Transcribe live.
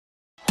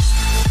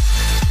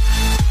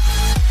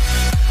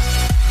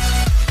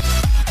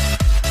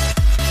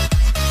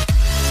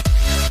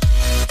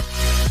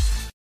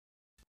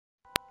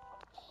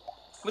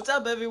What's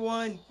up,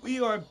 everyone?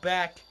 We are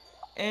back,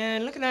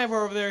 and look at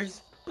Ivor over there. He's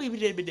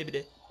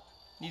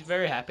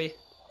very happy.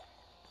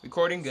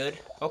 Recording good.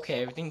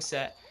 Okay, everything's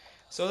set.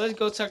 So let's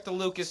go talk to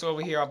Lucas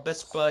over here, our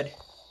best bud.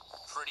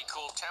 Pretty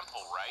cool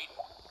temple, right?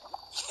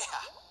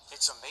 Yeah,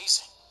 it's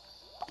amazing.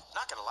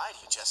 Not gonna lie to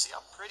you, Jesse,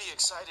 I'm pretty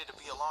excited to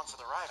be along for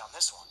the ride on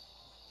this one.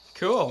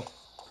 Cool.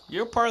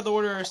 You're part of the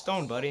Order of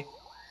Stone, buddy.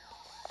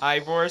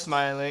 Ivor is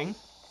smiling.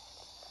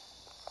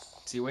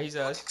 See what he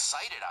says. Look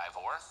excited,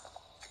 Ivor.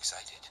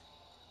 Excited?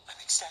 I'm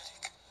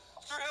ecstatic.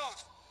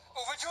 Thrilled.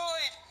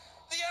 Overjoyed.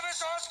 The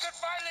Eversource could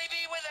finally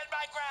be within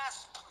my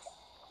grasp.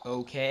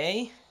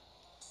 Okay.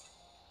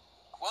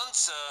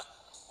 Once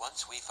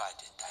we find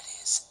it, that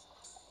is.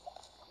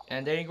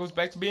 And then he goes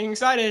back to being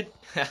excited.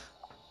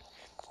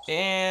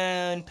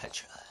 And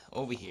Petra,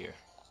 over here.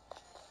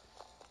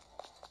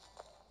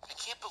 I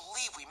can't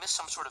believe we missed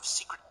some sort of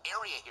secret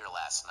area here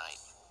last night.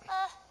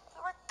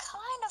 We're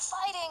kind of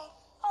fighting,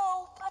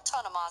 a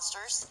ton of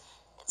monsters.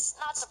 It's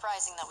not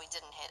surprising that we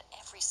didn't hit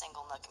every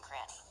single nook and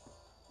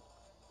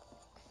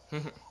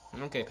cranny.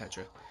 Okay,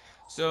 Petra.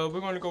 So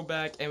we're going to go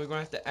back and we're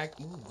going to have to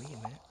act... Ooh, wait a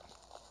minute.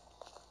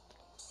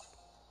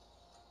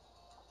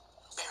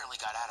 Barely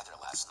got out of there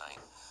last night.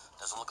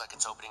 Doesn't look like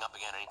it's opening up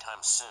again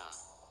anytime soon.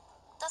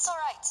 That's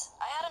alright.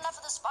 I had enough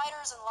of the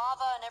spiders and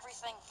lava and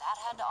everything that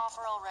had to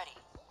offer already.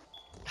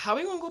 How are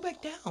we going to go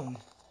back down?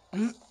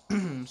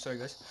 Sorry,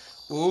 guys.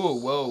 Ooh,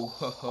 whoa,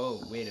 ho,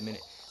 ho. Wait a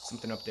minute.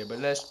 Something up there, but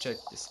let's check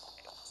this out.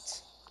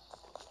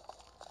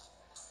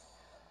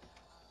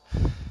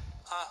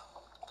 Huh.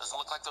 Doesn't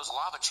look like those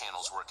lava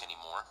channels work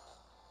anymore.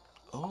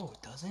 Oh,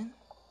 it doesn't?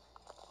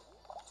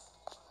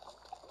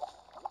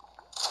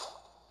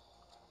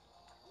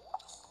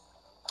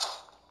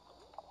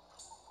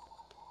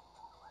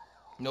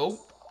 Nope.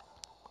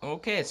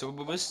 Okay, so it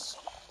was...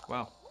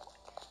 Wow.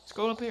 Let's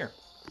go up here.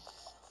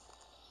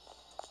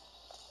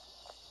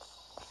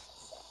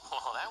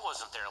 Well, that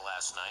wasn't there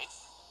last night.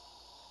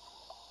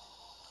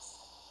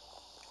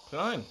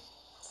 Climb.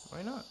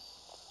 Why not?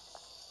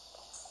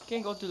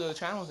 Can't go through the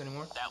channels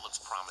anymore. That looks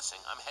promising.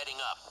 I'm heading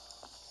up.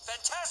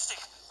 Fantastic.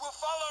 We'll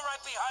follow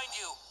right behind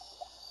you.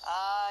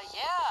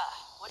 Yeah.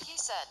 What he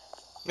said.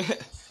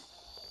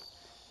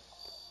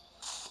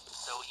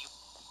 So you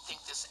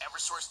think this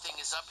Eversource thing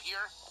is up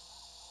here?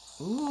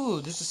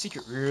 Ooh, there's a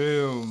secret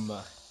room.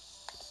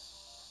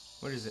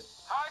 What is it?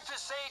 Hard to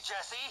say,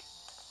 Jesse.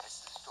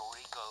 As the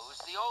story goes,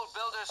 the old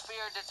builders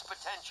feared its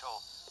potential,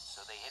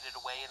 so they hid it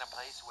away in a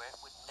place where it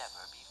would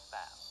never be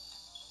found.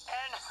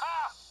 And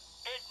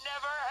it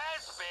never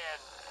has been.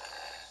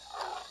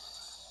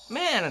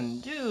 Man,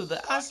 dude,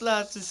 the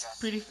Ocelots is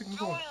pretty freaking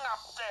cool. Doing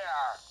up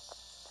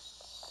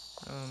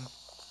there?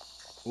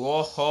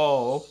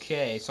 Whoa,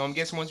 okay. So I'm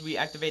guessing once we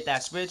activate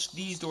that switch,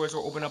 these doors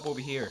will open up over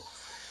here.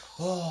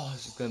 Oh,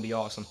 this is gonna be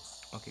awesome.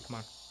 Okay, come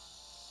on.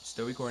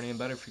 Still recording and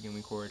better freaking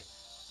record.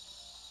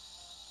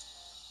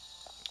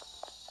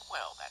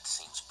 Well, that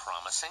seems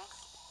promising.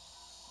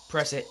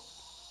 Press it.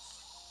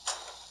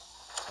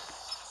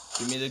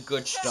 Give me the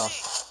good stuff.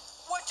 Jesse,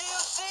 what do you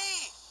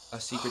see? A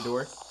secret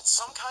door.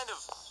 Some kind of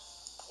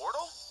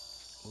portal?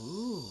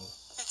 Ooh.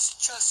 It's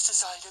just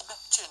as I'd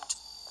imagined.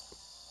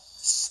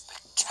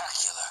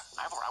 Spectacular.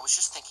 Ivor, I was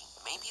just thinking,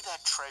 maybe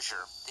that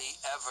treasure... The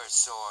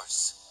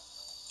Eversource.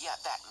 Yeah,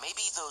 that.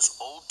 Maybe those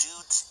old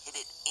dudes hid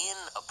it in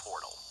a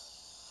portal.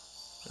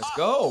 Let's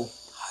go.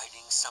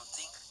 Hiding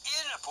something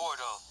in a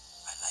portal.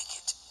 I like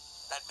it.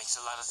 That makes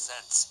a lot of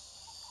sense.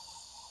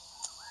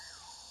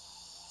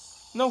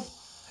 No,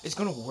 it's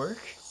gonna work.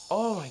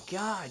 Oh my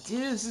god,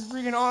 dude, this is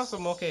freaking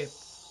awesome. Okay,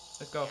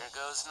 let's go. Here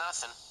goes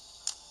nothing.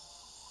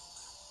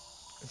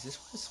 Is this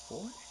what it's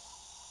for?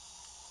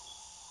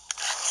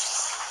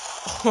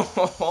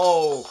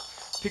 Oh,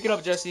 pick it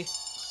up, Jesse.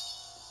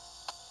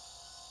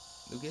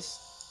 Lucas.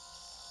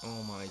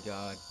 Oh my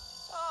god,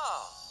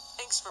 Oh,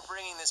 thanks for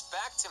bringing this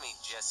back to me,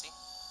 Jesse.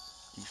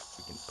 these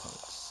freaking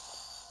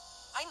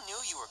punks. I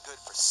knew you were good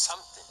for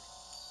something.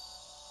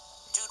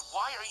 Dude,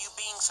 why are you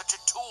being such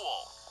a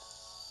tool?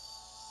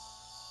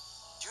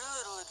 Your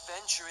little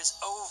adventure is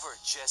over,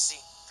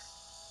 Jesse.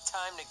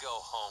 Time to go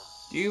home.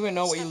 Do you even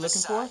know what Step you're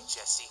looking for? aside,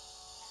 Jesse.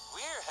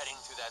 We're heading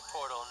through that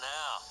portal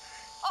now.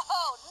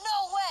 Oh,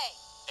 no way!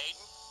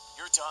 Aiden,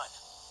 you're done.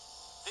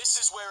 This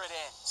is where it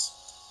ends.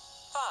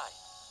 Fine.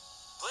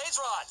 Blaze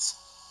rods.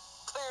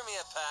 Clear me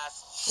a path.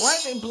 Why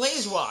is it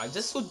blaze rods?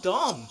 That's so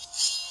dumb.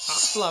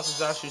 Ocelot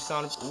is actually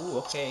sounding. Ooh,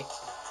 okay.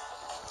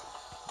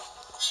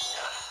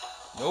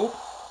 Nope.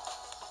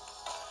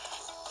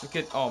 Look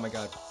at. Oh my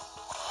god.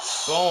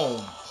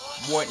 Boom.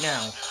 What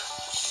now?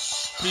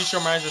 Please show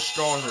my eyes are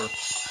stronger.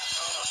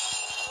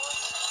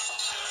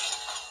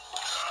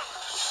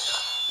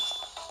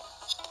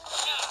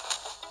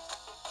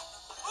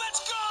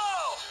 Let's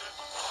go!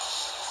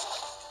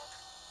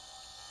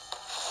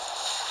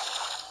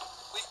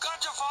 We've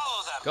got to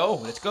follow them. Go.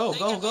 Let's go. They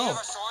Go. get the Go.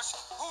 Eversource.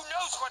 Who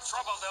knows what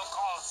trouble they'll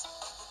cause?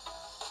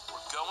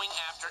 We're going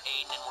after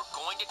Aiden and we're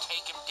going to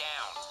take him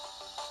down.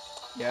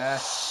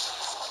 Yes.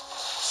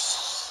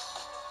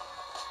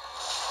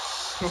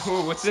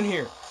 Ooh, what's in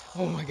here?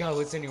 Oh my god,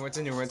 what's in here? What's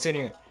in here? What's in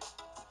here?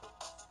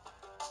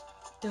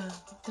 Dun,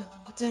 dun,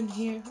 what's in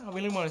here? I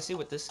really want to see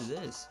what this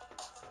is.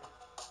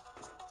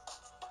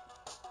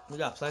 We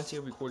got plenty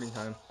of recording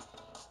time.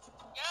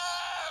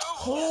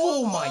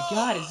 Oh my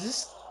god, is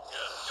this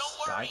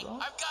Don't worry, Skyblock?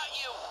 I've got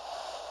you.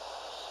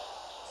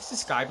 This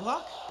is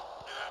Skyblock?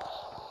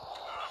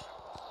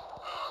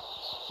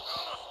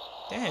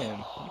 Damn,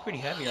 you're pretty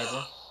heavy,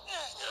 Ivor.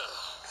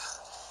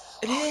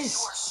 It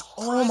is!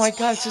 Oh my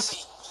god, it's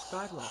just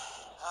Skyblock.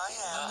 I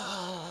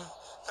am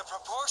the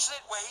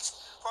proportionate weight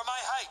for my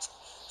height.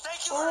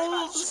 Thank you very Oh,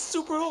 much. this is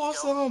super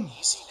awesome!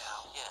 Easy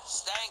now.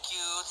 Yes, thank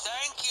you,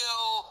 thank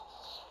you.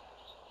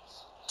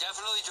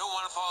 Definitely don't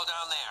want to fall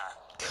down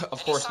there.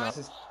 Of course not.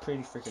 This is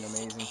pretty freaking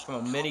amazing. From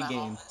a mini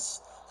game.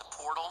 The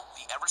portal,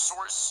 the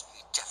Eversource,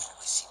 he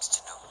definitely seems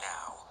to know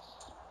now.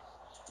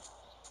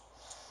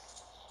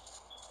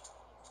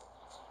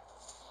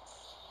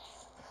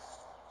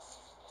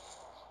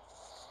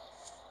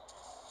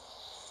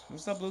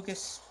 What's up,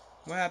 Lucas?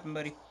 What happened,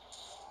 buddy?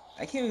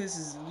 I can't believe this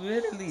is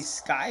literally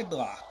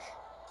Skyblock.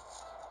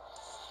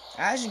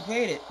 I actually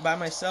played it by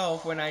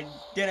myself when I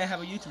didn't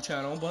have a YouTube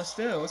channel, but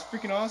still, it's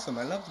freaking awesome.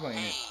 I loved playing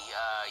Hey, it.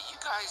 you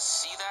guys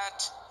see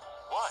that?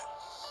 What?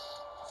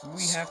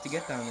 We have to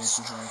get down there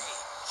sometime.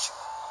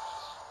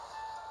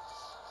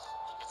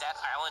 If that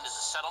island is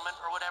a settlement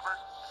or whatever,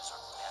 that's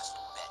our best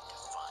bet to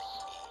find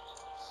Aiden.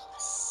 A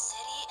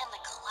city in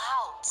the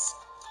clouds.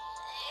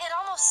 It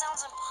almost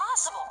sounds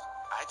impossible.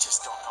 I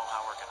just don't know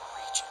how we're gonna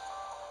reach it.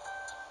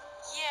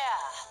 Yeah,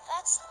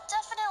 that's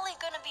definitely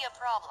gonna be a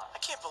problem. I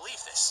can't believe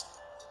this.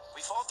 We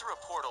fall through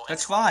a portal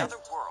That's into fine.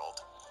 another world,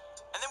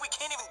 and then we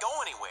can't even go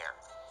anywhere.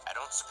 I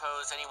don't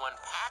suppose anyone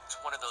packed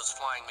one of those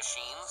flying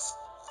machines.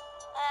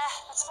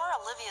 That's more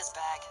Olivia's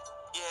bag.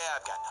 Yeah,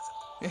 I've got nothing.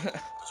 It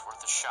was worth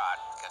a shot.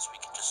 Guess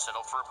we can just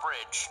settle for a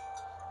bridge.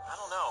 I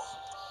don't know.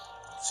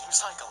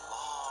 Seems like a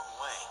long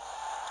way.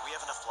 Do we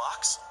have enough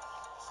blocks?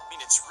 I mean,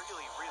 it's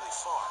really, really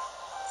far.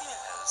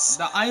 Yes.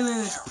 The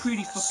island is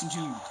pretty fucking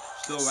huge,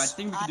 so I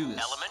think we can do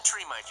this.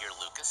 Elementary, my dear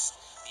Lucas.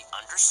 The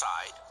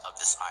underside of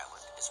this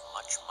island is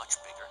much, much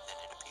bigger than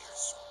it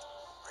appears.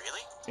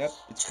 Really? Yep,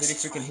 it's pretty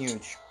freaking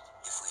huge.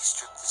 If we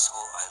strip this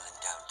whole island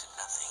down to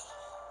nothing,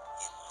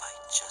 it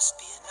might just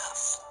be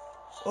enough.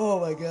 Oh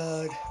my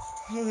god.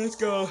 Oh, let's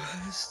go.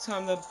 It's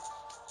time to...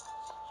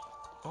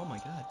 Oh my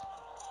god.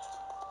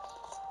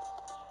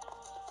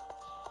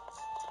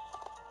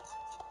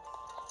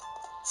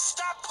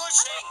 Stop I'm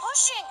pushing! not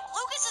pushing!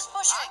 Lucas is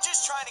pushing! I'm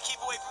just trying to keep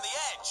away from the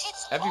edge.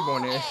 It's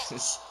Everyone all is.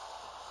 edge.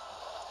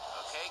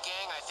 Okay,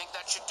 gang, I think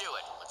that should do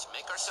it. Let's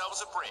make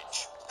ourselves a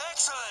bridge.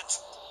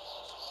 Excellent!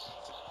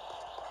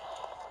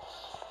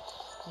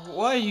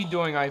 What are you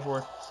doing, Ivor?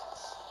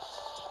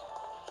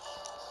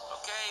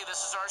 Okay,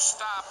 this is our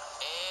stop.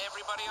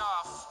 Everybody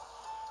off.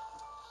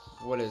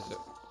 What is it?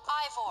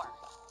 Ivor,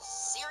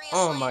 seriously?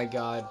 Oh my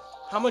god.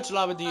 How much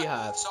lava do you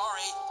have?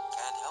 Sorry,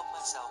 can't help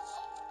myself.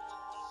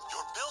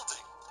 You're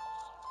building.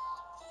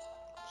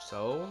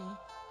 So?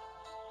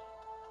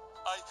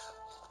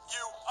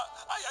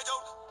 I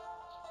don't...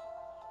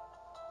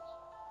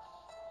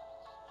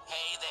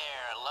 Hey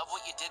there, love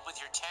what you did with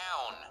your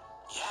town.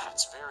 Yeah,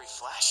 it's very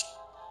flashy.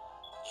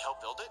 You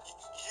helped build it?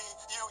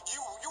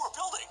 You were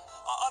building.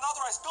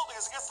 Unauthorized building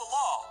is against the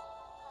law.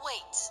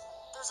 Wait,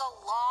 there's a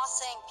law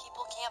saying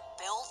people can't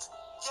build?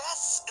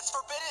 Yes, it's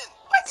forbidden.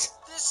 What?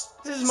 This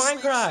is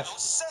Minecraft. Makes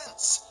no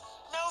sense.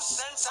 No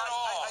sense at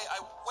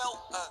all. Well,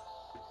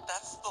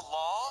 that's the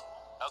law?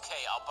 Okay,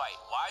 I'll bite.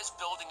 Why is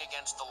building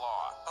against the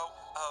law?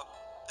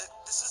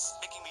 This is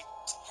making me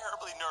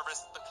terribly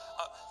nervous.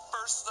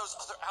 First those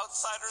other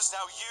outsiders,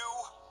 now you.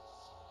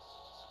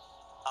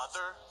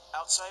 Other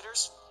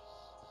outsiders?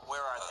 Where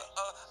are they?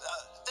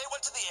 They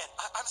went to the inn.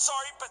 I'm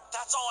sorry, but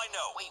that's all I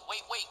know. Wait,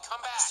 come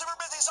back. Super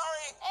busy,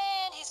 sorry.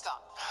 And he's gone.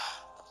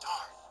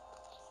 Darn.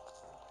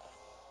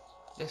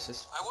 This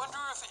is... I wonder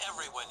if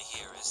everyone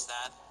here is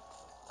that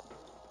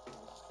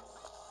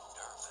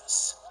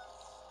nervous.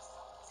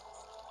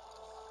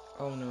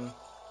 Oh no.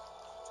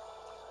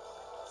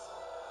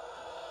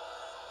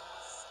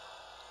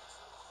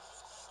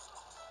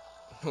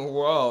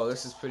 Whoa,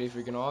 this is pretty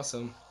freaking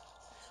awesome.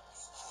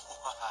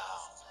 Wow.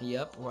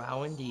 Yep,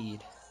 wow indeed.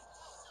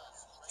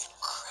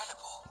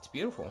 Incredible. It's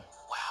beautiful.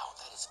 Wow,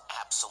 that is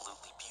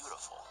absolutely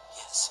beautiful.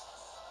 Yes.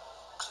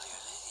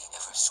 Clearly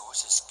the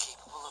Eversource is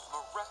capable of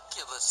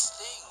miraculous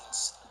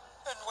things.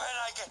 And when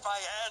I get my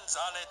hands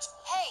on it.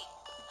 Hey,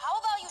 how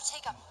about you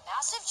take a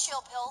massive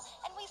chill pill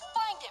and we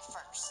find it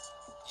first?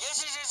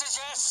 Yes.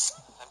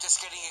 I'm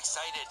just getting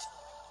excited.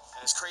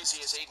 And as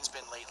crazy as Aiden's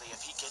been lately,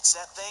 if he gets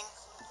that thing,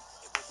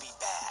 it would be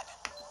bad.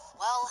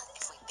 Well,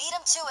 if we beat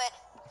him to it,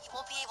 he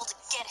won't be able to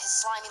get his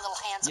slimy little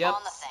hands Yep,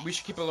 on the thing. we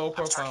should keep a low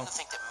I'm starting profile. to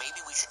think that maybe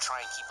we should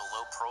try and keep a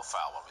low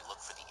profile while we look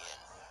for the inn.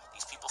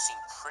 These people seem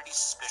pretty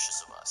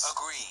suspicious of us.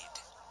 Agreed.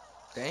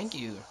 Thank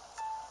you.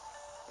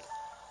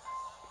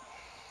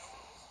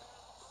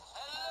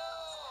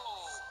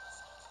 Hello.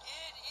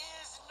 It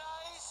is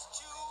nice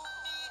to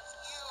meet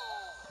you.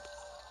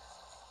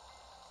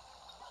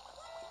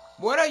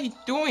 What are you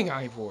doing,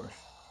 Ivor?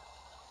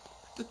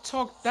 to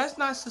talk. That's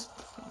not. Oh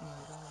my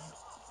God.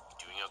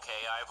 Doing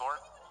okay, Ivor?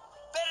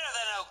 Better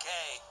than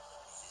okay.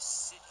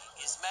 This city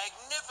is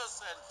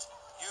magnificent.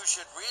 You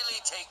should really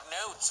take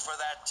notes for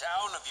that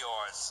town of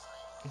yours.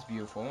 It's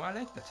beautiful. I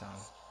like the town.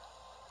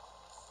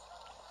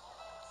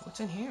 What's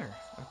in here?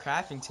 A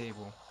crafting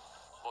table.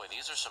 Boy,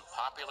 these are some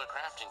popular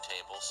crafting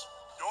tables.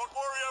 Don't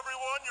worry,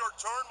 everyone. Your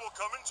turn will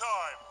come in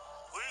time.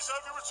 Please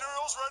have your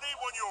materials ready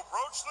when you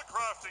approach the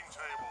crafting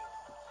table.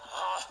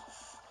 I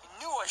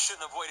knew I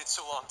shouldn't have waited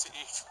so long to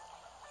eat.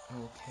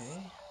 Okay.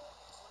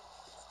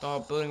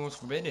 Thought building was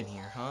forbidden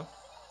here, huh?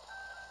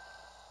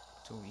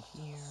 What's over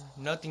here?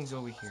 Nothing's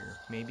over here.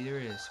 Maybe there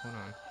is. Hold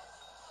on.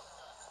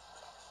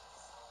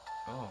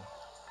 Oh.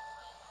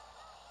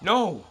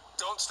 No!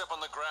 Don't step on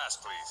the grass,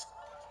 please.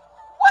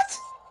 What?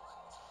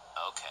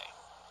 Okay.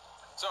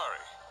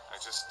 Sorry. I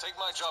just take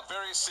my job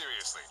very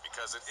seriously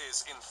because it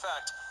is, in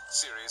fact,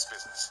 serious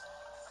business.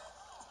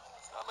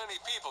 Not many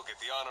people get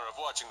the honor of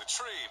watching the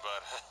tree,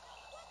 but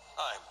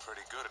I'm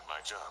pretty good at my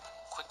job.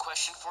 Quick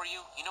question for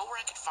you. You know where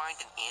I could find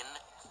an inn?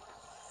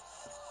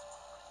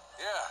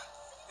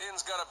 Yeah,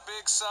 inn's got a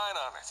big sign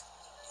on it.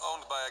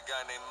 Owned by a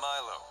guy named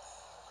Milo.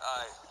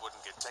 I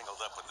wouldn't get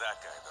tangled up with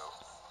that guy, though.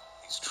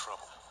 He's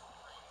trouble.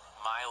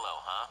 Milo,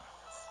 huh?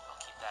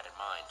 I'll keep that in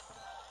mind.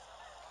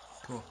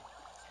 Cool.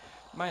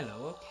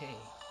 Milo, okay.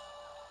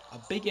 A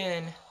big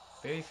inn.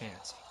 Very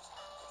fancy.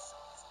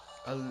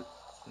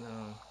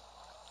 No.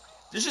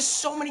 There's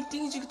just so many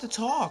things you get to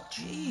talk.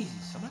 Jeez.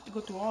 I'm gonna have to go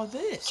through all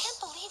this. Can't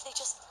believe they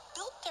just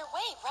built their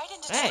way right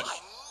into Hey. town.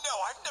 I know,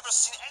 I've never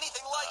seen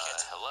anything like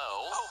it.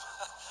 Hello?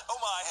 Oh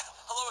my.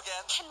 Hello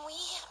again. Can we,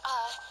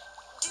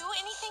 do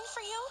anything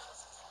for you?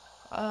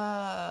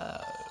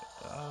 No.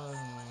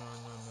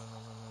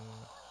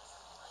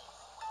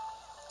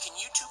 Can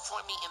you two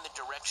point me in the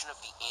direction of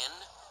the inn?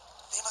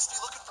 They must be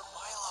looking for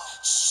Milo.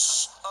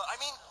 Shh.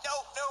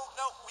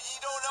 No. We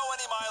don't know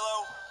any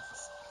Milo.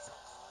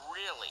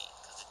 Really?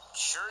 Because it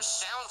sure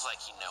sounds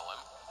like you know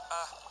him.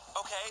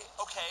 Okay.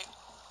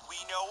 We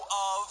know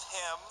of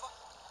him.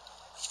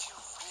 If you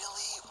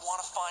really want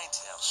to find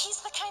him. He's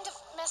the kind of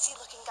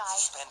messy-looking guy.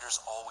 Suspender's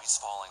always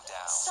falling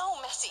down. So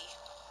messy.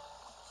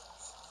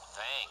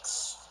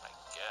 Thanks, I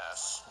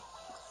guess.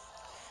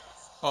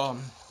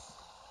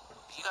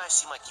 You guys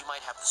seem like you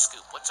might have the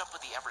scoop. What's up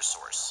with the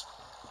Eversource?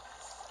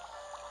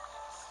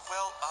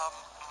 Well,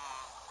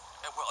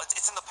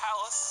 it's in the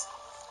palace.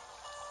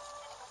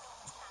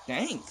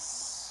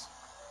 Thanks.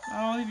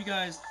 I'll leave you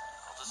guys.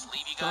 I'll just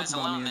leave you Talk guys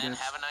about alone me, I then.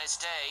 guess. Have a nice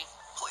day.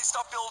 Please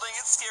stop building.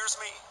 It scares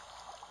me.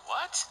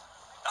 What?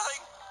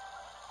 Nothing.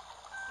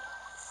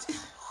 We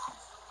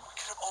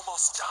could have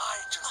almost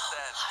died just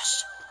then.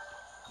 Hush.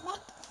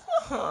 What?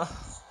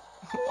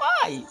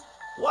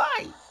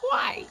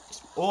 Why?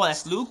 Oh,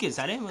 that's Lucas.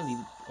 I didn't really.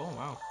 Oh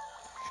wow.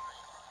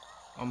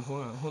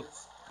 Hold on.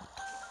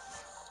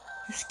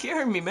 You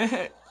scared me, man.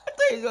 I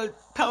thought you were gonna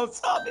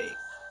pounce on me.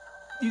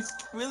 You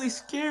really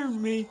scared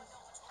me.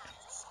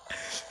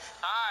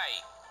 Hi.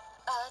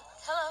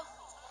 Hello.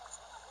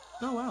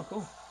 Oh wow,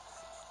 cool.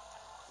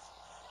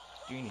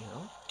 Do you need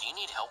help? Do you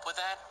need help with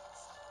that?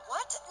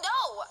 What?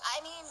 No,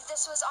 I mean,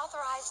 this was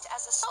authorized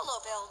as a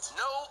solo build.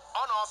 No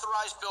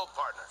unauthorized build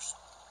partners.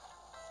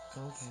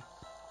 Okay.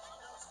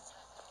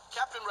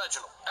 Captain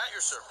Reginald, at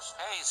your service.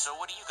 Hey, so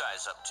what are you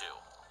guys up to?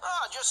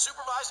 Just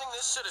supervising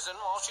this citizen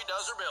while she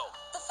does her build.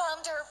 The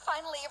founder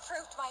finally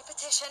approved my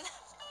petition.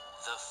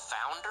 The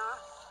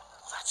founder?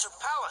 That's her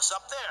palace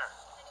up there.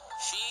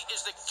 She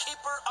is the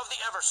keeper of the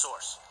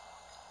Eversource.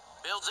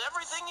 Builds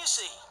everything you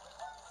see.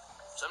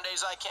 Some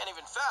days I can't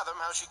even fathom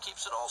how she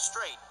keeps it all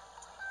straight.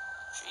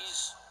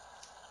 She's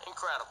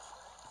incredible.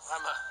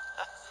 I'm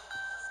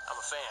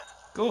a fan.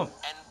 Cool.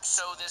 And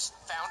so this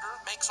founder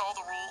makes all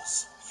the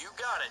rules? You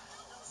got it.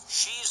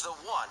 She's the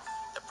one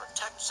that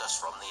protects us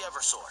from the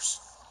Eversource.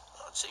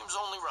 Well, it seems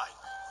only right.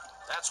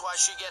 That's why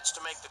she gets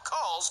to make the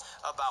calls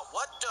about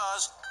what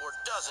does or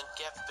doesn't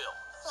get built.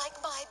 Like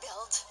my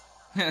build.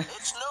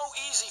 It's no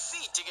easy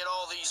feat to get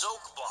all these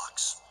oak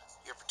blocks.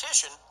 Your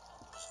petition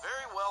was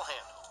very well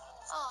handled.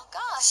 Oh,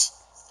 gosh.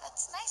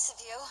 That's nice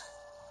of you.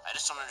 I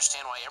just don't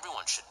understand why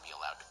everyone shouldn't be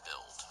allowed to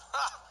build.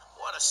 Ha!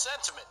 What a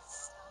sentiment.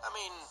 I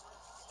mean,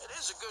 it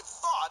is a good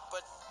thought,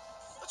 but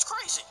it's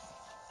crazy.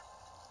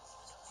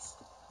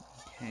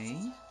 Okay.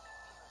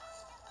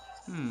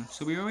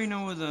 So we already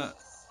know where the.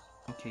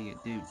 Okay,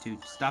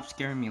 dude, stop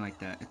scaring me like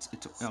that.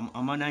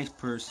 I'm a nice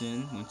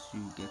person once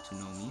you get to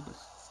know me, but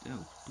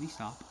still, please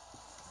stop.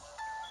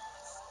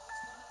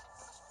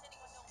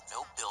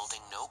 No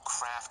building, no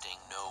crafting,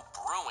 no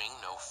brewing,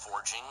 no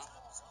forging,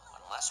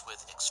 unless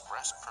with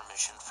express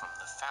permission from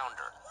the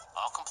founder.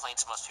 All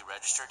complaints must be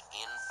registered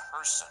in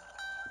person.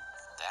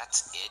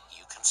 That's it.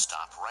 You can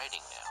stop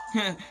writing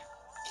now.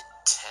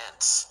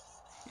 Intense.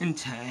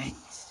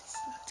 Intense.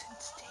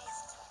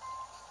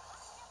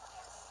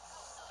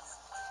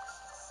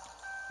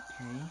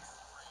 Okay.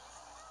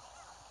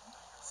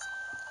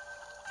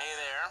 Hey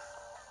there.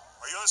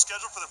 Are you on the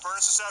schedule for the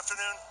furnace this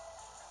afternoon?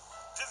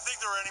 Didn't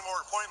think there were any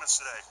more appointments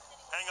today.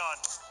 Hang on.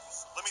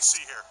 Let me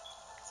see here.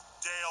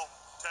 Dale,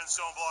 10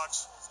 stone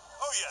blocks.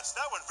 Oh yes,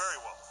 that went very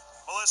well.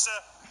 Melissa,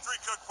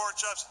 3 cooked pork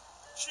chops.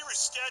 She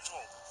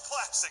rescheduled.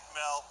 Classic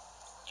Mel.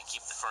 You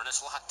keep the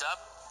furnace locked up?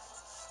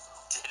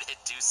 Did it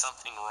do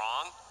something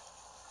wrong?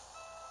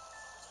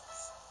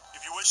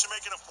 If you wish to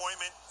make an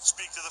appointment,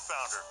 speak to the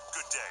founder.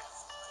 Good day.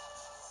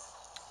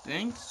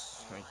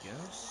 Thanks, I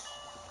guess.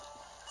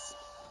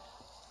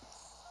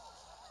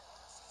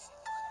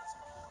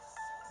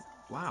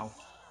 Wow.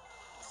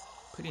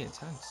 Pretty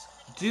intense.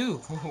 Dude,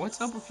 what's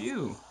up with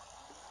you?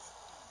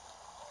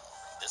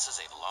 This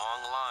is a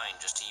long line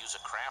just to use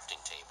a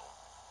crafting table.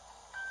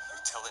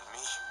 You're telling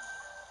me?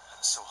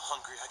 I'm so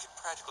hungry I could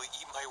practically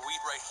eat my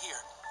wheat right here.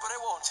 But I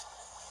won't.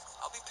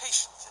 I'll be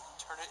patient and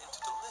turn it into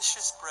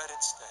delicious bread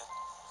instead.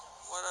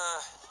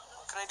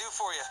 What can I do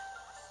for you?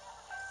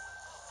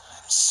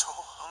 I'm so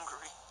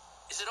hungry.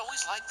 Is it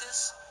always like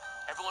this?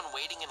 Everyone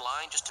waiting in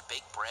line just to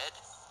bake bread?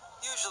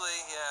 Usually,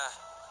 yeah.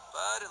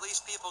 But at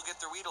least people get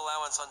their wheat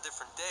allowance on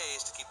different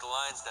days to keep the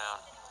lines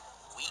down.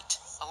 Wheat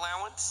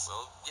allowance?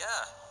 Well,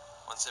 yeah.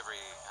 Once every,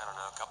 I don't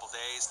know, a couple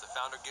days, the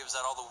founder gives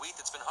out all the wheat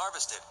that's been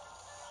harvested.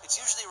 It's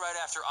usually right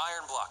after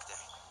Iron Block Day.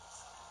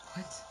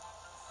 What?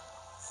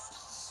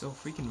 So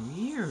freaking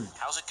weird.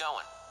 How's it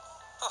going?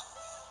 Oh,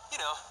 you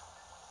know,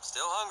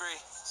 still hungry,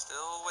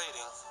 still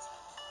waiting.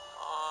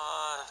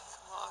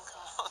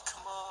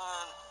 Come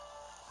on.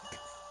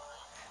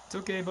 It's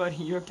okay, buddy.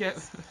 You'll get.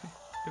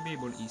 You'll be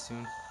able to eat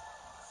soon.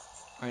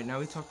 Alright, now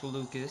we talk to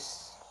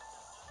Lucas.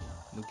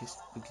 Lucas,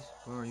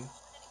 where are you?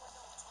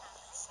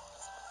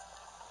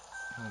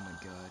 Oh my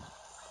god.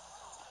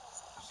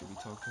 So we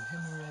talked to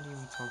him already,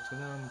 we talked to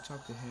them, we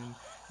talked to him.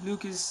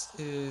 Lucas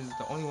is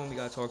the only one we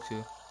gotta talk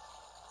to.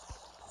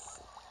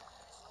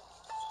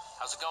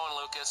 How's it going,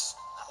 Lucas?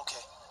 I'm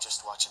okay.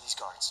 Just watching these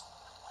guards.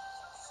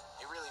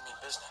 They really mean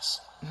business.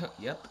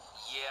 Yep.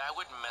 Yeah, I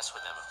wouldn't mess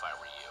with them if I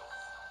were you.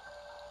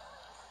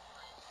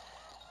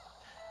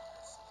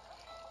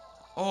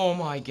 Oh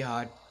my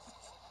god.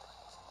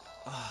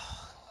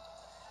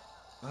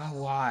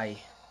 Why?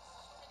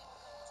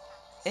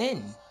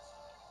 N.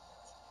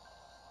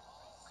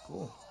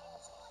 Cool.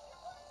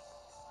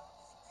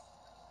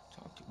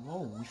 Talk to.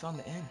 Whoa, we found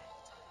the N.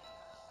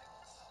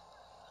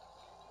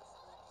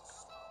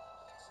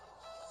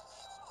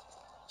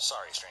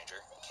 Sorry, stranger.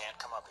 Can't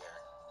come up here.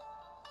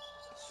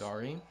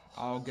 Sorry.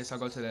 I'll guess I'll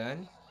go to the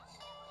N.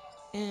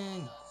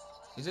 N.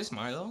 Is this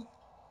Milo?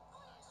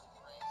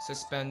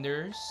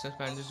 Suspenders.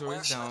 Suspenders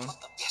always down.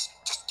 Yes,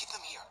 just get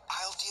them here.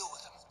 I'll deal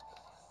with them.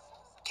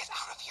 Get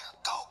out of here.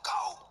 Go,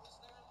 go!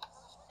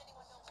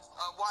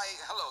 Why,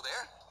 hello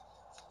there.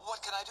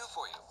 What can I do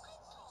for you?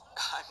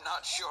 I'm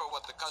not sure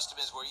what the custom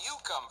is where you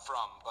come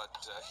from, but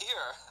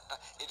here,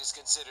 it is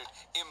considered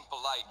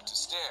impolite to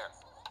stare.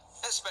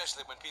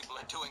 Especially when people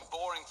are doing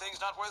boring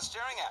things not worth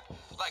staring at,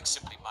 like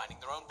simply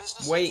minding their own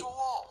business Wait. next to a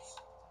wall.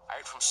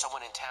 I heard from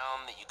someone in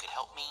town that you could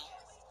help me.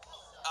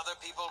 Other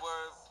people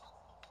were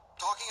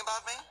talking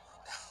about me?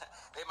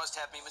 They must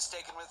have me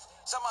mistaken with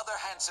some other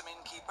handsome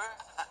innkeeper.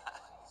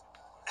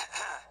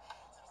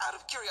 Out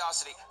of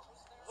curiosity,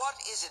 what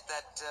is it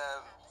that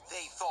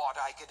they thought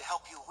I could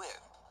help you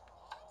with?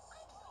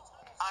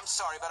 I'm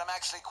sorry, but I'm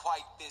actually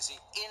quite busy.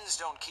 Inns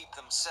don't keep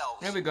themselves.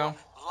 There we go.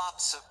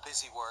 Lots of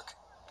busy work.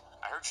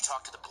 I heard you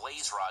talk to the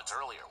blaze rods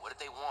earlier. What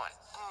did they want?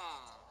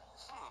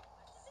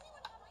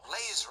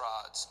 Blaze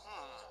rods.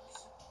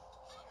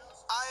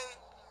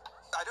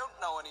 I don't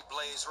know any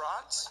blaze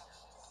rods.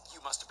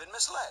 You must have been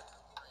misled.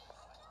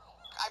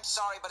 I'm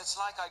sorry, but it's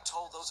like I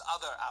told those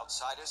other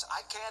outsiders.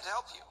 I can't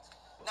help you.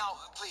 Now,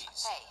 please.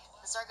 Hey,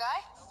 this our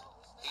guy?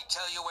 He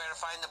tell you where to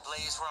find the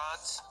blaze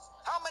rods?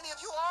 How many of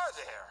you are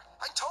there?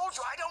 I told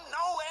you I don't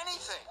know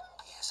anything.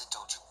 He hasn't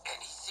told you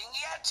anything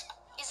yet.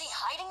 Is he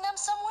hiding them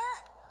somewhere?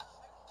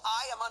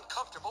 I am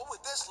uncomfortable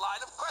with this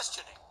line of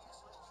questioning.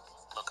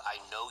 Look,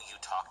 I know you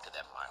talked to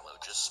them, Milo.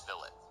 Just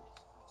spill it.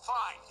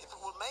 Fine, if it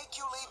will make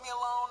you leave me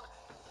alone.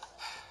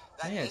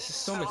 That Man, it's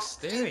just so fellow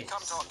mysterious. did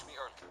come talk to me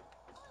earlier.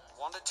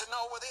 Wanted to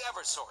know where the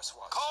Eversource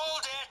was.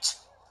 Hold it!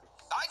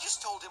 I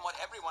just told him what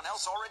everyone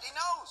else already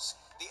knows.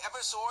 The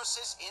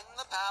Eversource is in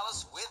the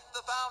palace with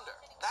the founder.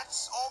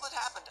 That's all that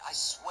happened, I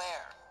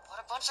swear. What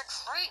a bunch of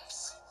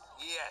creeps.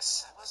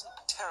 Yes, I wasn't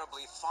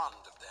terribly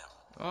fond of them.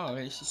 Oh,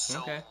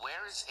 So, okay.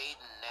 where is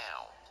Aiden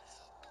now?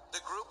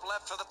 The group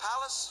left for the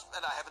palace,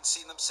 and I haven't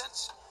seen them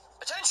since.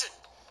 Attention!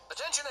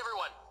 Attention,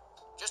 everyone!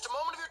 Just a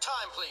moment of your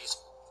time, please.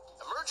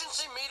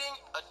 Emergency meeting.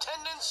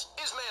 Attendance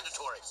is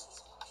mandatory.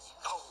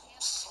 Oh,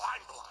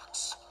 slime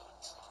blocks.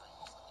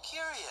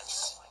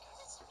 Curious.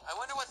 I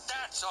wonder what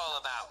that's all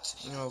about.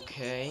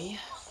 Okay.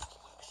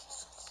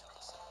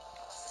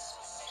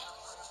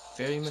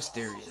 Very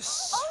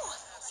mysterious. Oh,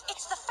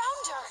 it's the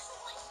founder.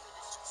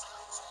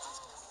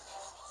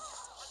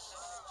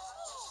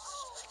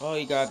 Oh,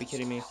 you gotta be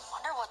kidding me.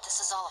 Wonder what this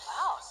is all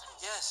about.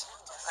 Yes,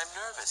 I'm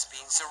nervous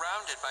being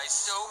surrounded by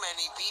so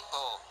many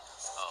people.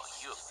 Oh,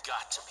 you have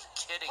got to be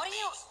kidding What are me.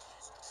 you...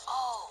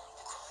 Oh,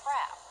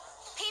 crap.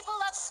 People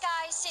of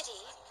Sky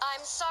City,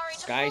 I'm sorry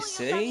to Sky pull you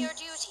from City? your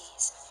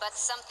duties, but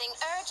something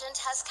urgent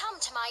has come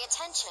to my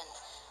attention.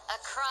 A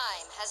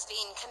crime has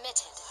been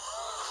committed.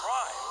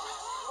 crime.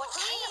 What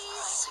kind of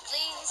crime?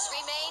 Please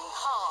remain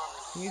calm.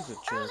 He's a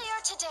jerk. Earlier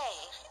today,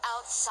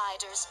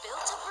 outsiders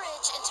built a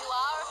bridge into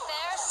our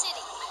fair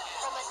city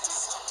from a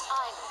distant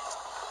island.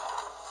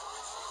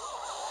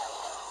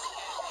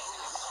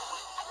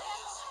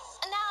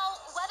 Now,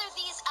 whether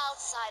these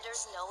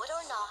outsiders know it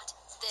or not,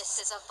 this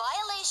is a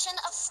violation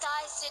of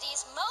Sky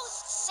City's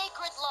most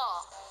sacred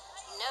law.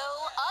 No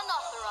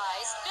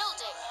unauthorized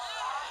building.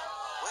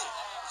 Wait,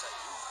 is that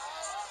you?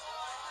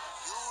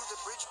 You the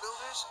bridge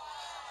builders?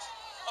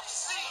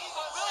 Obscene!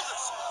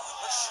 Builders!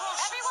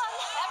 Atrocious! Everyone,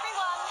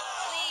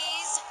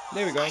 please.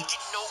 There we go. I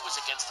didn't know it was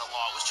against the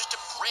law. It was just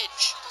a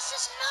bridge. This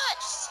is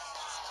nuts.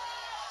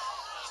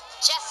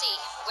 Jesse,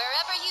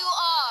 wherever you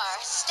are,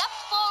 step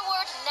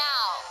forward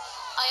now.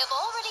 I have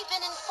already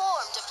been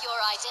informed of your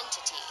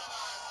identity.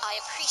 I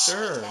appreciate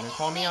Sure, that and you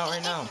call me may out be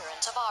right now.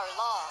 ignorant of our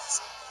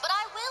laws, but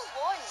I will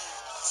warn you,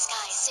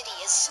 Sky City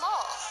is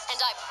small, and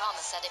I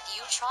promise that if you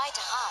try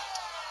to hide,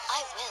 I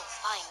will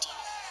find you.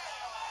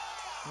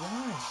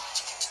 Why?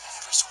 To get to that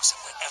Eversource at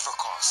whatever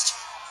cost.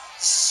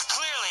 This is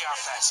clearly our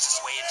fastest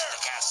way into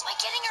the castle. Am I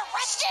getting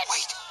arrested?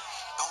 Wait!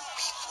 Don't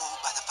be fooled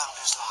by the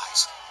Founder's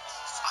lies.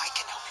 I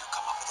can help you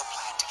come up with a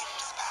plan to get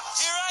into the palace.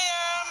 Here I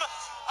am!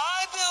 I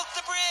built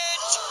the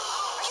bridge!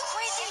 Are you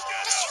crazy?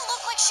 Does she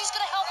look like she's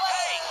gonna help us?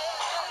 Hey!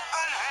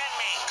 Unhand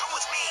me! Come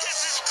with me!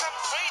 This is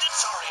complete!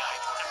 Sorry,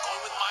 I'm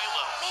going with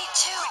Milo. Me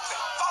too.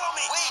 Follow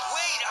me!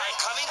 Wait! I'm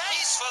coming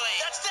peacefully!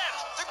 That's them!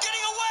 They're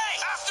getting away!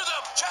 After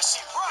them!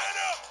 Jesse, run!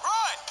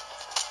 Run!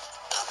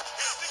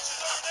 His is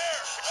over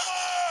there. Come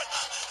on!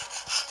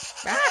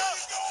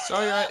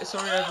 Ah!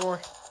 Sorry, Ivor.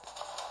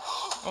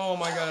 Oh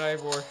my god,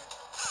 Ivor.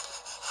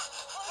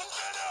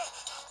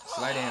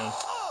 Lie down.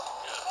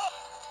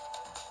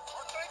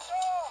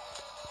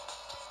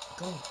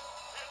 Go.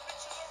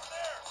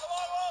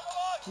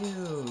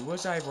 Dude,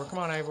 where's Ivor? Come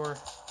on, Ivor.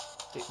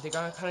 They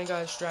kind of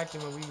got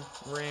distracted when we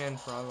ran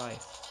for our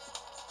life.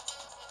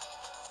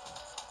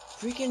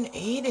 Freaking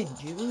Aiden,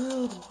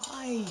 dude.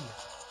 Why?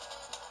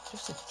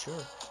 Just a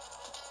jerk.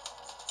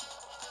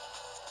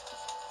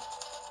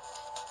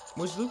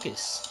 Where's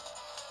Lucas?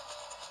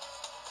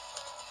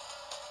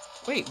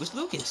 Wait, where's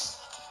Lucas?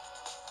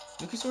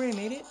 Lucas already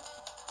made it?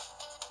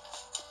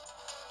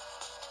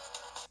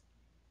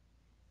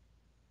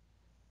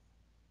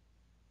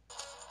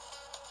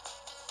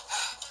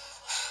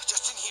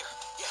 Just in here,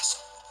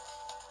 yes.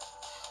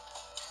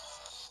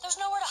 There's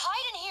nowhere to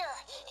hide in here.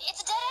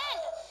 It's a dead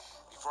end.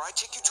 Before I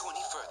take you to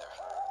any further,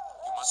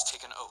 you must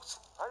take an oath.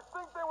 I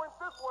think they went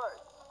this way.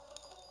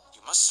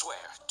 You must swear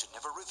to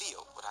never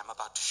reveal what I'm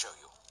about to show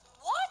you.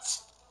 What?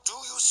 Do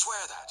you swear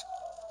that?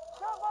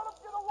 Can't let them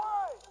get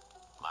away.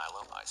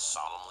 Milo, I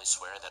solemnly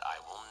swear that I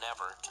will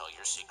never tell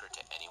your secret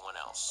to anyone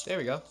else. There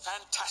we go.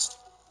 Fantastic.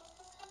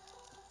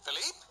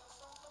 Philippe?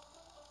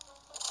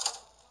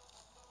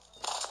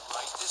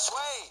 Right this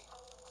way.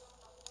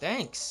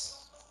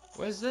 Thanks.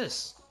 What is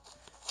this?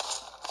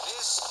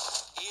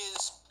 This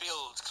is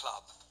Build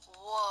Club.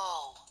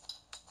 Whoa.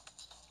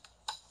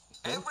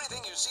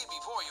 Everything you see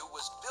before you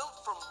was built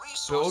from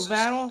resources Build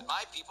battle? that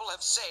my people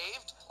have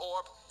saved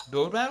or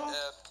Build battle?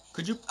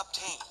 Could you?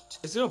 obtained.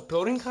 Is there a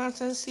building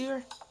contest here?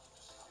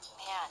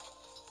 Man,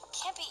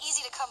 can't be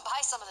easy to come by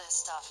some of this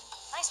stuff.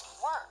 Nice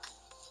work.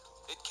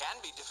 It can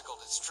be difficult,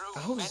 it's true. I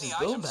hope this Many is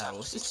Build items have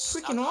Battles. to be It's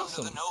snuck freaking under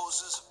awesome. the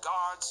noses of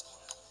guards.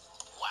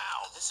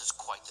 Wow, this is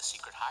quite the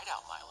secret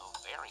hideout, Milo.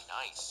 Very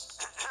nice.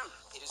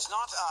 It is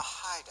not a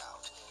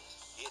hideout.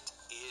 It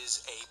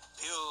is a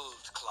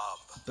build club.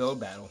 Build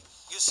battle.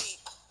 You see,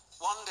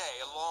 one day,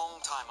 a long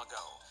time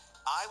ago,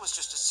 I was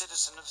just a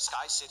citizen of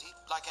Sky City,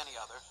 like any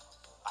other.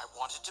 I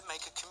wanted to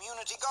make a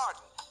community garden,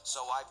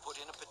 so I put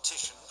in a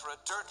petition for a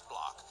dirt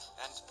block,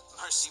 and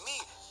mercy me,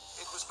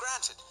 it was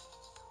granted.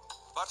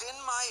 But in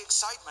my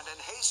excitement and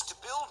haste to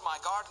build my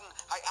garden,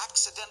 I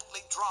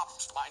accidentally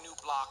dropped my new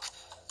block,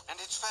 and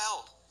it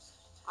fell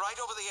right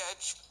over the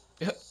edge.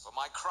 For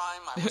my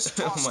crime, I was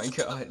Oh tossed my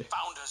into God. the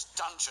Founder's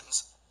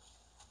dungeons,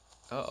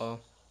 Uh-oh.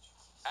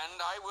 and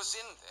I was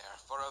in there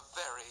for a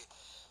very,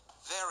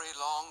 very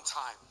long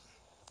time.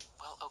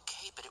 Well,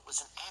 okay, but it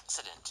was an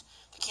accident.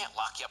 They can't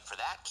lock you up for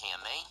that, can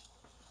they?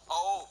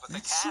 Oh, but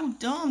That's they so can.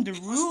 dumb. The It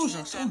was rules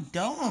are deemed so an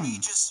dumb.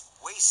 egregious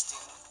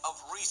wasting of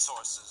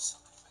resources.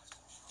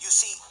 You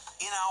see,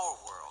 in our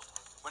world,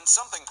 when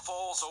something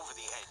falls over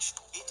the edge,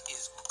 it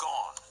is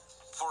gone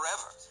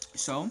forever.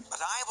 So?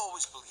 But I've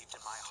always believed in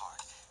my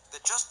heart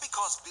that just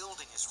because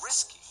building is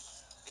risky,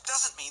 it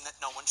doesn't mean that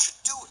no one should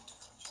do it.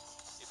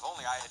 If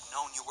only I had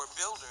known you were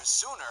builders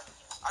sooner,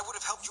 I would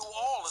have helped you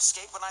all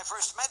escape when I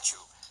first met you,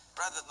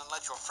 rather than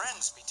let your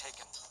friends be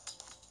taken.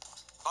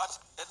 But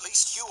at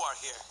least you are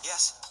here,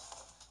 yes?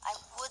 I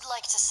would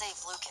like to save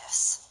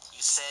Lucas.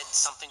 You said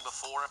something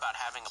before about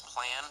having a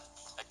plan?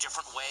 A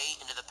different way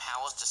into the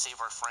palace to save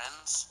our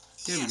friends?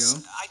 There we Yes,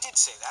 go. I did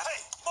say that.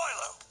 Hey,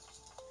 Milo.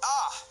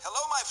 Ah,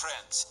 hello, my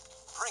friends.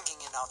 Bringing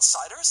in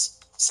outsiders?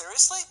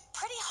 Seriously?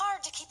 Pretty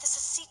hard to keep this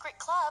a secret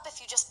club if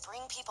you just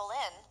bring people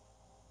in.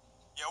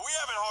 Yeah, we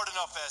have it hard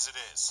enough as it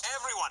is.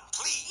 Everyone,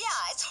 please.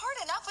 Yeah, it's hard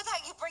enough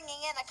without you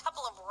bringing in a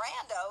couple of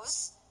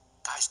randos.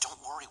 Guys, don't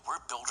worry. We're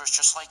builders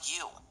just like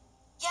you.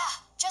 Yeah,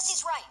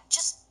 Jesse's right.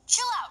 Just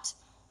chill out.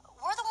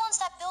 We're the ones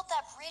that built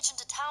that bridge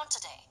into town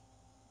today.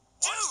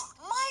 Dude!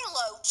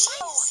 Milo,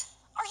 jeez!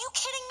 Are you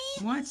kidding me?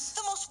 What?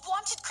 The most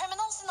wanted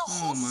criminals in the Oh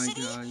whole my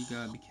city? god, you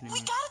gotta be kidding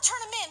We me. gotta turn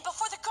them in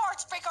before the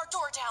guards break our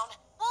door down.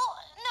 Well,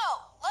 no,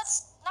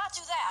 let's not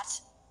do that.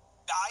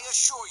 I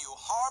assure you,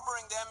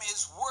 harboring them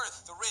is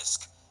worth the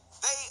risk.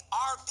 They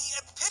are the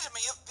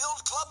epitome of build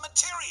club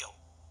material.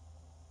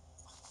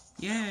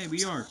 Yeah,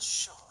 we are.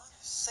 Sure,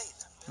 say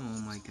them.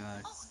 Oh my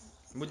god.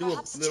 We'll do a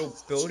Perhaps little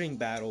challenge. building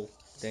battle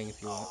thing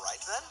if you want. All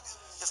right then.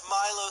 If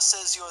Milo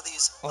says you're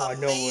these Oh,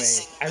 no way.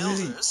 amazing I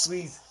really, builders,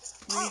 please,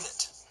 prove please.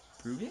 it.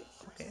 Prove it?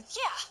 Okay.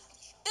 Yeah,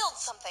 build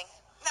something.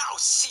 Now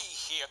see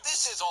here,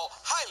 this is all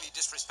highly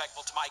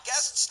disrespectful to my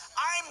guests.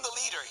 I'm the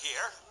leader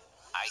here.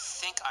 I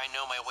think I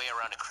know my way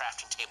around a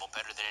crafting table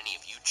better than any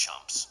of you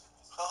chumps.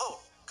 Oh,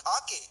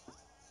 cocky.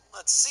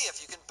 Let's see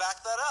if you can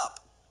back that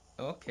up.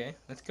 Okay,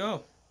 let's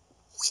go.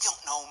 We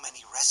don't know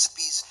many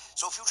recipes,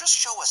 so if you just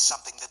show us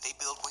something that they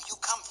build where you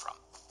come from.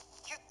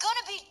 You're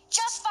gonna be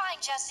just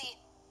fine, Jesse.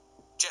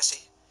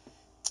 Jesse,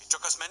 it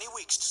took us many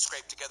weeks to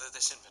scrape together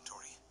this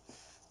inventory.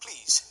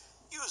 Please,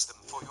 use them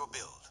for your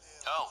build.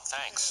 Oh,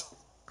 thanks.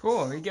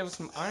 Cool, he gave us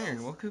some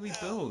iron. What could we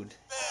build?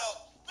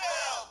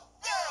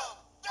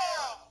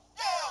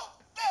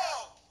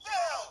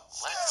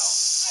 Let's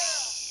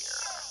see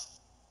here.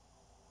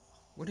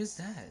 What is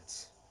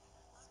that?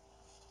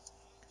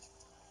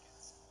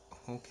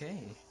 Okay.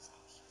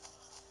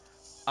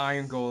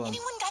 Iron golem.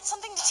 Anyone got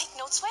something to take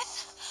notes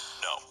with?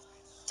 No.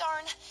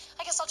 Darn,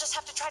 I guess I'll just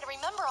have to try to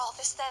remember all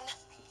this then.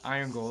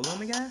 Iron golem,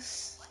 I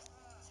guess?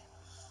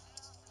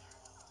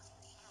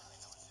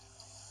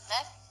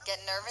 Eh?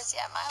 Getting nervous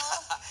yet,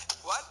 Milo?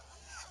 What?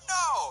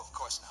 No, of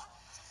course not.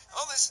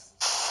 Oh, this...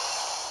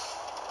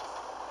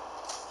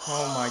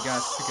 Oh my god,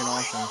 it's freaking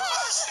awesome.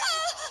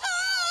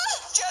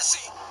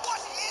 Jesse, what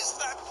is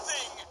that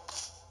thing?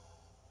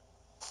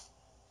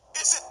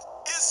 Is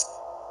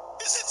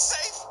it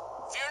safe?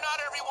 Fear not,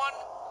 everyone.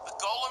 The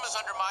golem is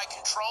under my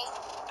control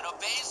and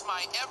obeys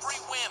my every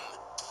whim.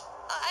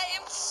 I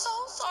am so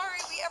sorry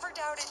we ever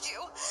doubted you.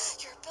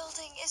 Your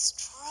building is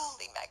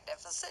truly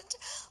magnificent.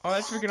 Oh,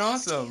 that's freaking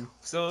awesome.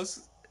 So,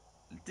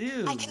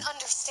 dude. I can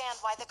understand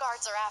why the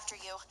guards are after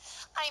you.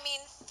 I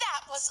mean,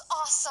 that was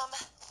awesome.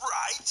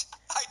 Right?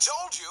 I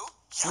told you.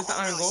 Where's the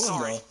iron golem,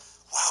 sorry.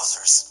 though?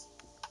 Wowzers.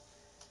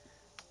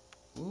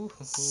 Ooh.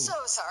 So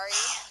sorry.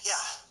 Yeah,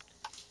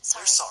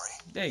 Sorry. we're sorry.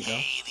 There you go.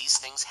 Hey, these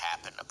things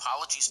happen.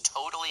 Apologies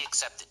totally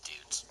accepted,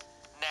 dudes.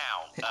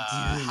 Now,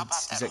 how about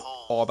Dudes. that It's like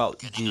whole all about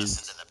getting us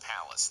dudes. into the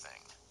palace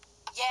thing?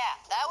 Yeah,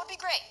 that would be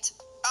great.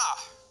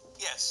 Ah,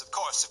 yes, of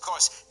course.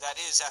 That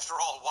is, after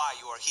all, why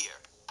you are here.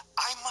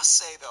 I must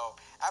say, though,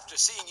 after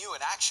seeing you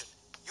in action,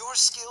 your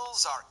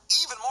skills are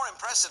even more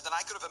impressive than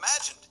I could have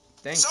imagined.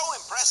 Thanks. So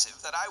impressive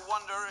that I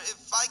wonder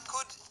if I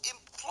could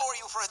implore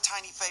you for a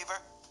tiny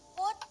favor.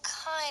 What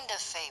kind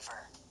of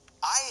favor?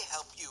 I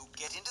help you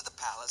get into the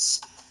palace.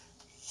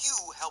 You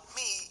help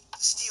me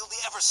steal the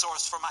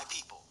Eversource for my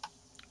people.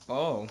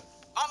 Oh.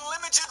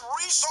 Unlimited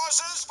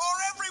resources for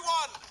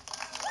everyone!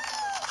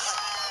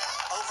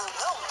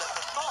 Overwhelmed at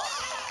the thought.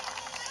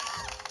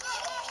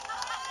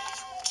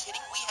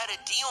 Kidding? We had a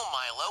deal,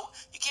 Milo.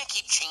 You can't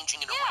keep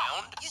changing it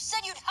around. You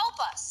said you'd help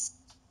us.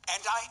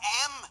 And I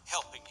am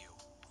helping you.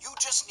 You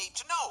just need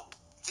to know.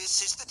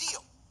 This is the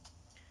deal.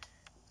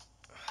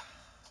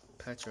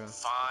 Petra.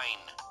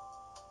 Fine.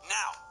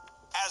 Now,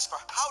 as for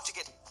how to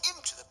get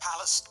into the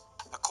palace,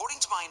 according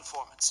to my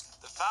informants,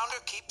 the founder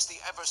keeps the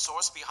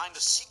Eversource behind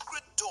a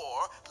secret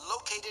door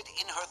located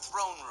in her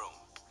throne room.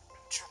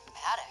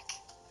 Dramatic.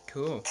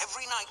 Cool.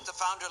 Every night, the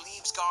founder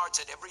leaves guards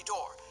at every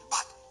door,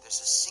 but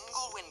there's a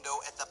single window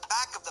at the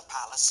back of the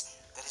palace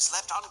that is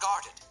left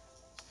unguarded.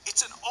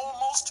 It's an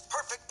almost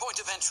perfect point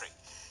of entry,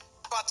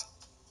 but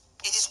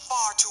it is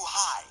far too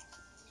high.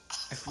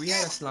 If we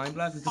had a slime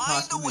block, we could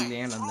Find a possibly way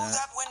land on through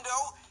that. that window,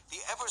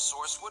 the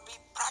Eversource would be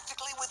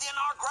practically within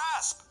our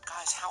grasp.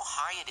 Guys, how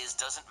high it is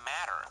doesn't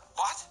matter.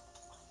 What?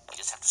 We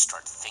just have to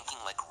start thinking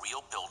like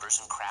real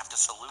builders and craft a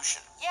solution.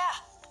 Yeah,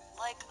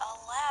 like a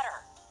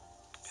ladder.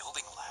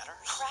 Building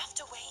ladders? Craft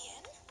a way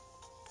in?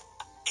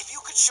 If you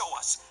could show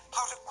us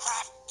how to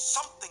craft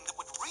something that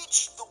would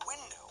reach the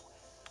window,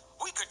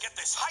 we could get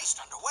this heist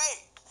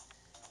underway.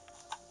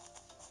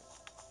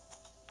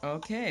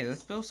 Okay,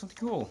 let's build something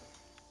cool.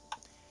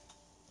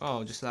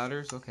 Oh, just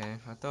ladders? Okay.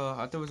 I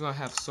thought we was gonna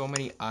have so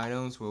many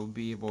items where we'll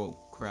be able to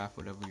craft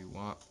whatever you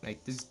want.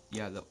 Like this,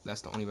 yeah,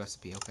 that's the only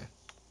recipe. Okay.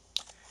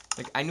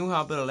 Like I knew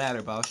how to build a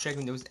ladder, but I was checking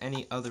if there was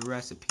any other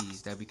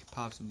recipes that we could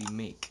possibly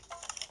make.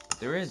 But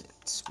there isn't,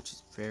 which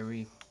is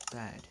very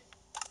bad.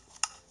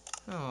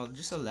 Oh,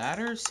 just a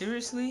ladder?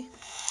 Seriously?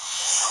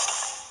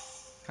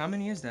 How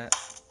many is that?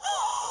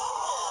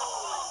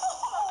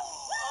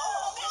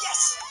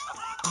 Yes!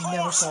 I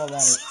never saw a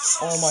ladder.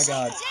 Oh my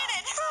god.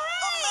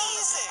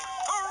 Amazing!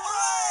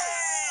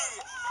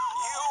 Hooray!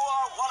 You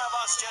are one of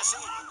us, Jesse.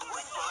 We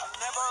will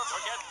never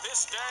forget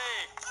this day.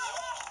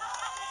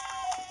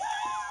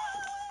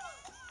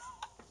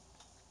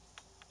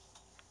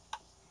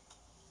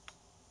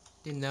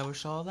 They never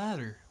saw a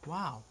ladder.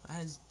 Wow,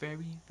 that is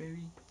very,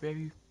 very,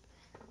 very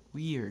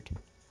weird.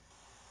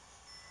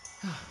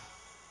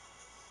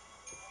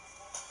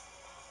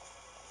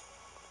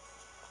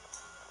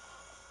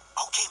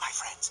 Okay, my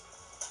friends.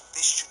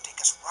 This should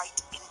take us right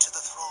into the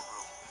throne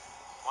room.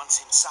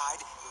 Once inside,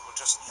 we will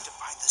just need to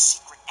find the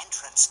secret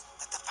entrance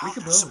that the We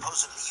could founder build.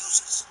 supposedly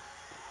uses.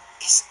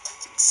 Isn't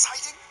it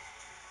exciting?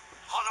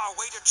 On our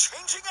way to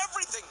changing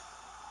everything.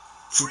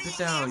 Keep it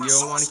down. You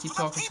don't want to keep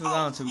talking too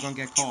loud so we're gonna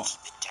get caught.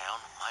 Keep it down,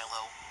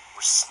 Milo.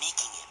 We're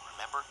sneaking in,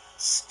 remember?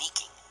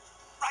 Sneaking.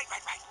 Right.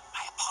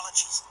 My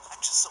apologies. I'm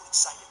just so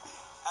excited.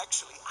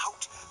 Actually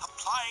out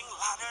applying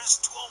ladders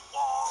to a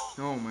wall.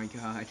 Oh my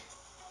god.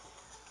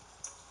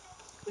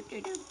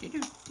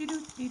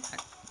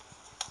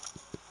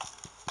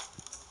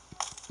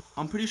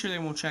 I'm pretty sure they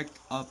won't check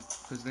up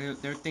because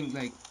they're thinking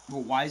like,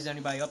 well, why is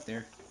anybody up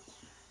there?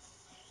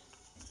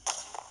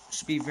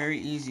 Should be very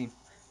easy.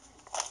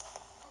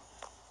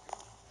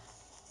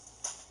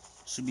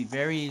 Should be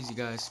very easy,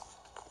 guys.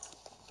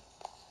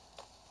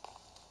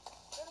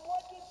 And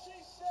what did she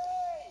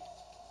say?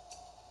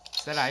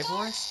 Is that Ivor?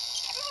 Everyone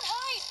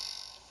hide!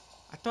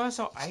 I thought I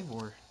saw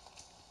Ivor.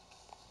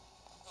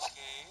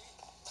 Okay.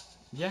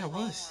 Yeah, it Throne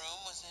was.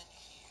 room was in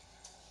here.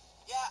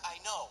 Yeah, I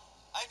know.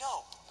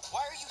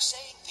 Why are you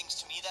saying things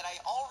to me that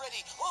I already...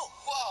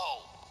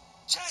 Whoa!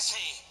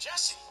 Jesse!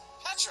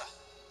 Petra!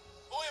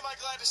 Boy, am I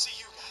glad to see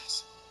you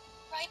guys.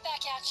 Right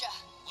back at ya.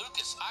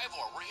 Lucas,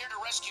 Ivor, we're here to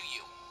rescue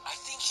you. I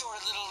think you're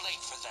a little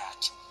late for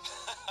that.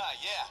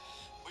 Yeah,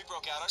 we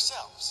broke out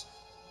ourselves.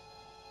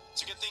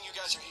 It's a good thing you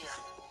guys are here.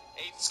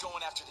 Aiden's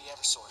going after the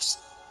Eversource.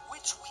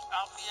 Which we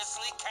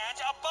obviously can't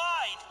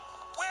abide.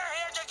 We're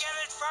here to get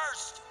it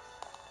first.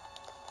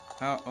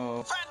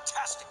 Uh-oh.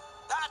 Fantastic.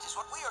 That is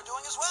what we are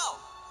doing as well.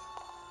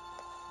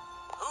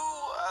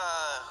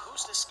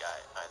 Who's this guy,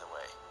 by the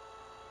way?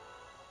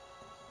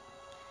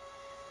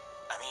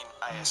 I mean,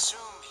 I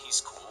assume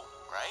he's cool,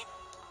 right?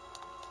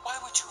 Why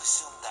would you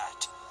assume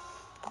that?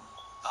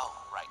 Oh,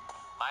 right.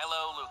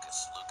 Milo,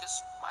 Lucas,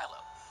 Milo.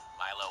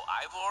 Milo,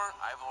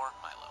 Ivor,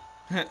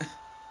 Milo.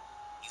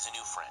 He's a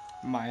new friend.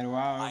 Milo,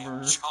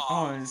 Ivor.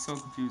 Oh, it's so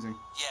confusing.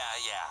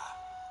 Yeah.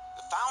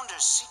 The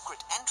founder's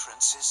secret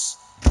entrance is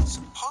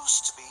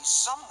supposed to be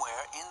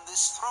somewhere in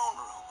this throne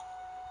room.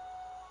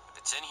 If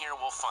it's in here,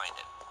 we'll find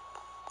it.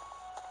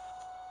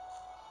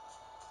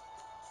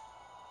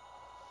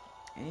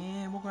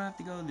 And we're gonna have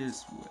to go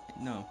this way.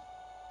 No.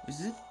 Is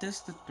this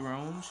the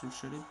throne, or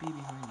should it be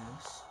behind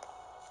this?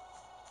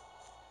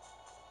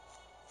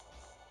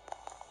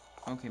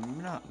 Okay,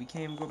 maybe not. We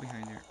can't even go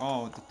behind there.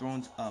 Oh, the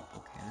throne's up.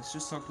 Okay, let's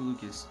just talk to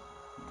Lucas.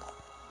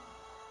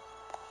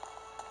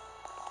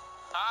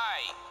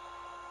 Hi.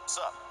 What's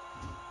up?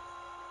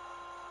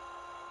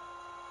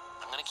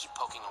 I'm gonna keep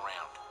poking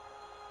around.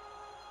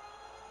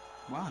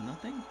 Wow,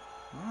 nothing?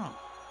 Wow.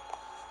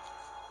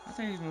 I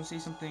thought he was gonna say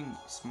something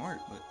smart,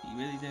 but he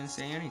really didn't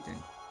say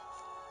anything.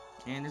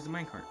 And there's a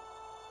minecart.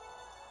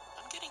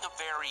 I'm getting a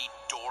very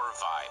door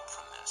vibe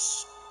from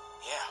this.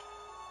 Yeah.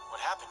 What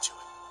happened to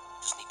it?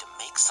 Just need to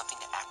make something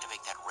to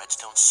activate that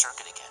redstone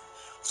circuit again.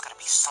 There's gotta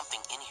be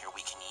something in here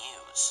we can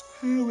use.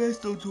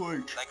 Redstone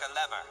torch. Like a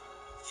lever.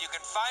 If you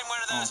can find one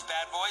of those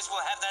bad boys,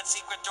 we'll have that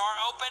secret door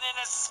open in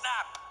a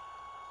snap.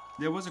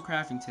 There was a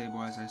crafting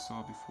table, as I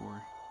saw before.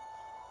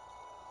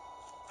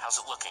 How's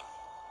it looking?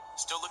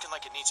 Still looking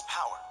like it needs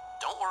power.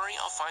 Don't worry,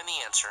 I'll find the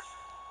answer.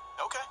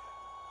 Okay.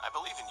 I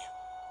believe in you.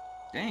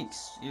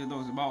 Thanks. Even though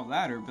it's about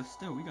ladder, but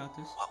still, we got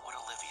this. What would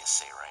Olivia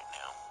say right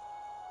now?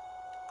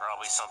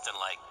 Probably something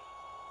like,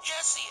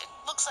 Jesse, it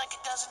looks like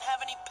it doesn't have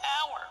any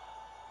power.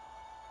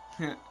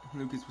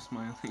 Lucas was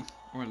smiling.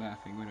 Or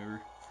laughing, whatever.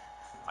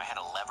 If I had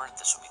a lever,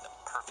 this would be the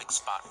perfect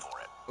spot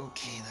for it.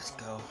 Okay, let's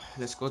go.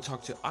 Let's go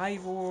talk to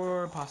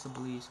Ivor,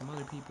 possibly some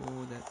other people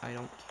that I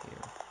don't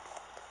care.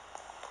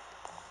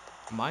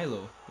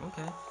 Milo,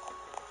 okay.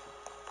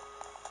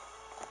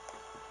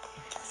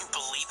 Can you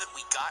believe it?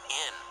 We got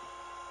in.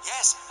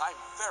 Yes, I'm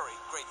very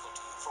grateful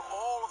to you for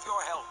all of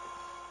your help.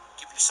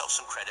 Give yourself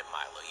some credit,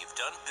 Milo. You've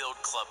done Build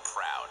Club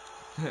proud.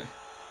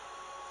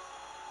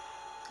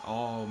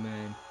 Oh,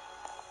 man.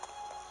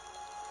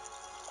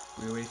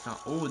 We already found...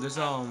 Oh, there's,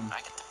 I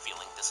get the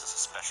feeling this is a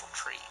special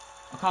tree.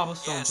 a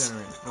cobblestone Yes,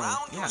 generator. the ground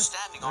yeah, you're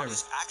standing on whatever.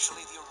 is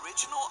actually the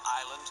original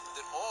island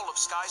that all of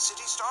Sky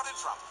City started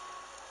from.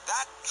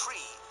 That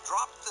tree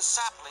dropped the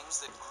saplings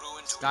that grew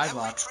into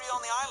Skyblock. every tree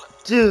on the island.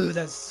 Dude,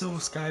 that's so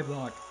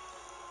Skyblock.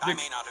 I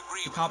may not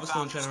agree The with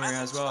cobblestone the founder's generator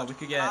methods, as well. but We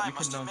could get... I We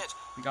could must admit,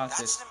 we got that's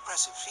this. an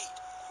impressive feat.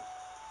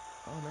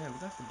 Oh, man, we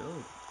got the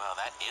build. Well,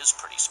 that is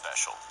pretty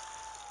special.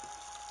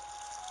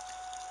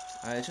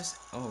 I just...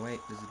 Oh, wait,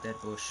 there's a dead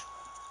bush.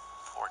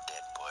 Poor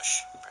dead bush.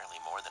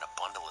 Barely more than a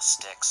bundle of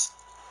sticks.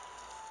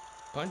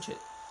 Punch it.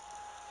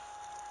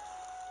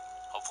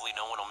 Hopefully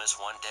no one will miss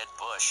one dead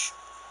bush.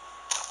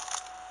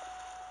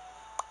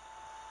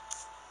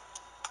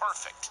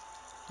 Perfect.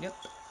 Yep,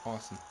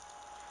 awesome.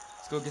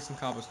 Let's go get some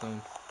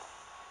cobblestone.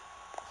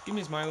 Give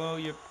me this, Milo,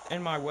 you're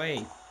in my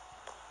way.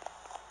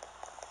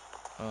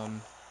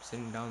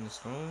 Sitting down the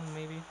stone,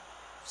 maybe?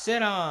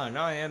 Sit on.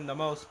 I am the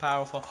most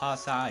powerful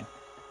poseid.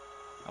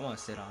 I want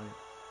to sit on it.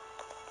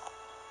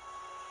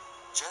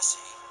 Jesse,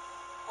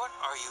 what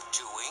are you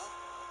doing?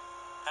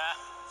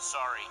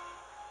 Sorry.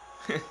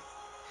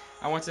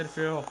 I wanted to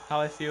feel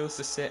how it feels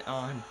to sit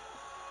on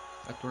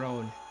a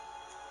throne.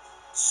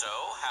 So,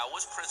 how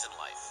was prison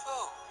life?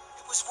 Oh,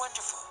 it was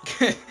wonderful.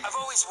 I've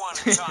always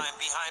wanted time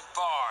behind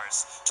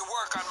bars to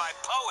work on my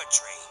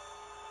poetry.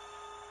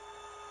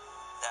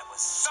 That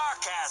was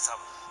sarcasm,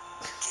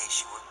 in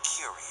case you were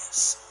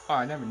curious. Oh,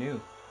 I never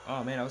knew.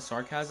 Oh man, that was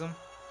sarcasm?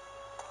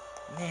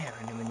 Man,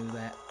 I never knew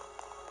that.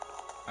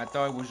 I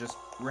thought it was just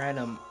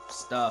random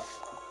stuff.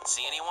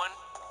 See anyone?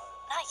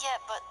 Not yet,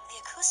 but the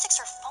acoustics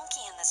are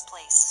funky in this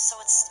place, so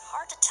it's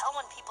hard to tell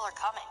when people are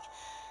coming.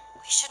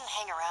 We shouldn't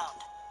hang around.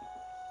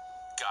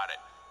 Got it.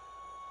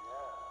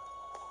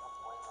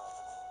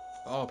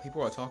 Oh,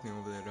 people are talking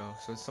over there though,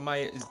 so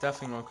somebody is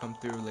definitely gonna come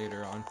through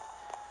later on.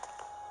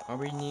 All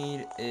we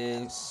need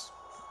is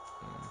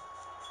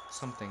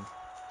something.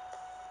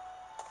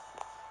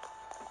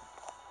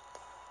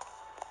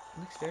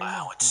 Looks very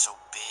Wow, nice. it's so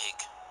big.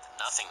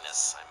 The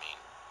nothingness, I mean.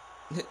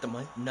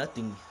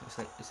 Nothing. It's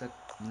like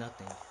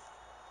nothing.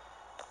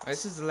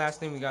 This is the last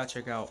thing we gotta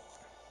check out.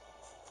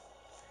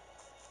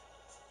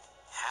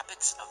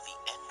 Habits of the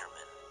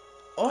Enderman.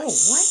 Oh, By what?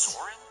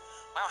 Soren?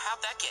 Wow,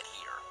 how'd that get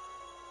here?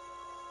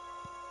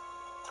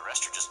 The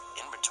rest are just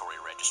inventory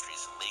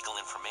registries and legal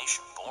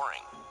information.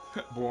 Boring.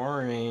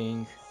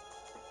 Boring.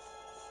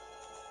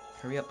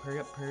 Hurry up, hurry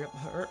up, hurry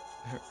up,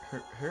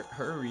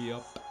 hurry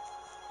up.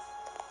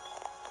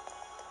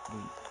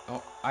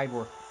 Oh,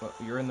 Ivor. Well,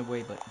 you're in the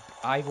way, but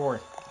Ivor.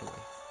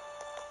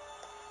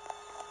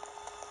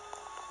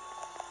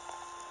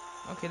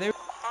 Okay, there.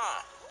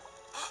 Huh.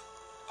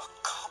 A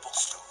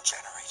cobblestone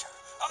generator.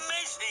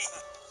 Amazing!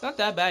 It's not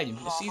that bad.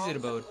 It's easy to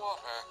build.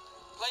 Water,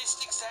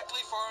 placed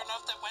exactly far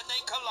enough that when they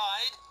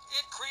collide,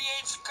 it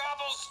creates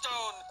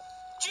cobblestone.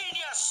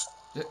 Genius!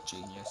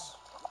 Genius.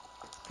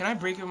 Can I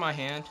break it with my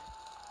hand?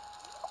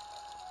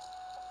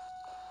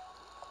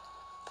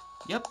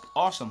 Yep,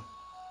 awesome.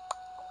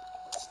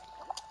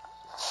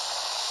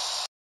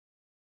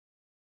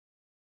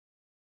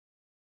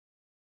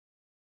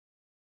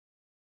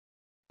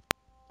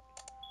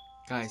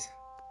 Guys,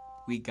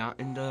 we got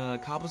in the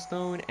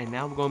cobblestone, and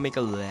now we're gonna make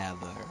a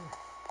lever.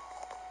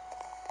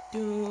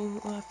 Dude,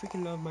 I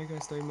freaking love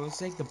Minecraft Story Mode.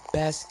 It's like the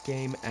best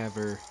game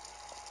ever.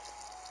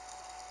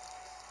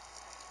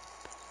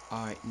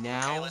 Alright,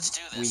 now Okay, let's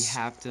do we this.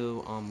 have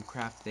to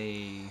craft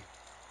a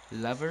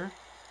lever,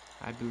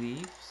 I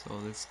believe. So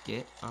let's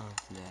get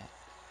onto that.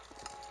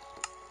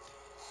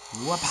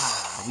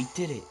 Whoopah! We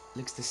did it.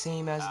 Looks the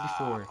same as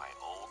before. My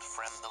old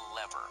friend the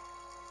lever.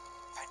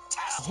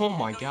 Fantastic. Oh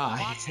my I know you god.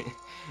 want it.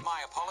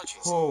 My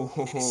apologies. Ho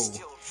ho It is ho.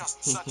 still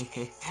just such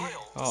a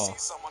thrill to Oh. see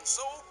someone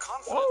so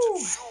confident Oh.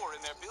 and sure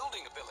in their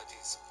building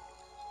abilities.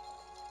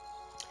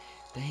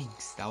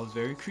 Thanks. That was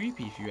very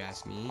creepy if you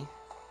ask me.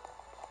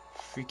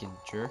 Freaking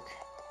jerk.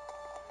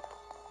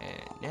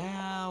 And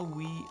now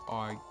we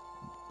are.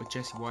 But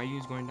Jesse, why are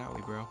you going that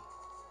way, bro?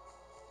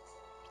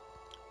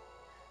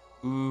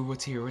 Ooh,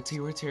 what's here? What's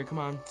here? What's here? Come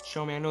on,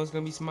 show me. I know it's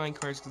gonna be some mine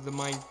carts because of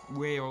mine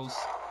whales.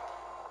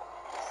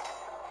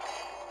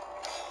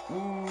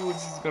 Ooh,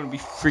 this is gonna be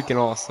freaking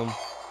awesome.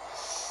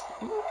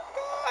 Oh my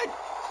god!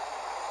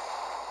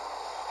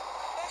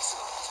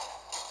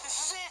 Excellent.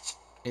 This is it.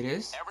 It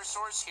is?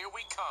 Eversource, here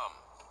we come.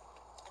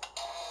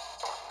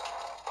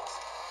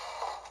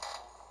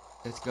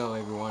 Let's go,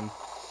 everyone.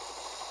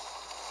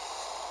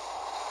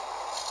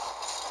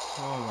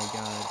 Oh my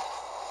god.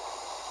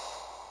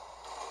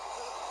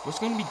 What's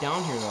gonna be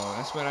down here though?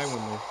 That's what I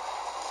wonder.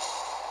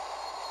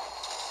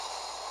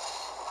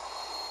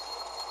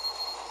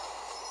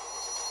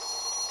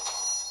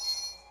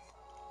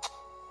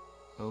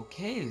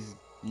 Okay, there's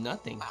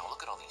nothing. Wow,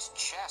 look at all these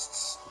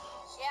chests.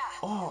 Yeah.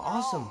 Oh,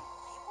 awesome.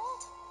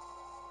 Labeled?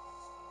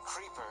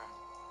 Creeper,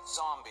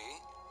 zombie,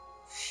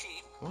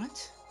 sheep,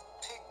 What?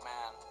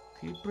 pigman.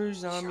 Creeper,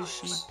 zombie,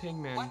 sheep, Curious.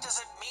 pigman. What does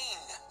it mean?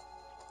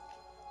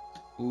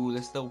 Ooh,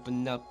 let's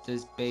open up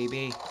this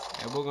baby.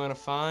 And we're gonna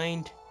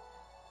find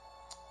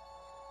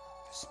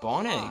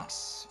spawn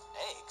eggs.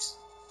 Eggs?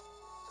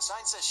 The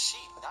sign says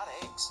sheep, not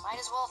eggs. Might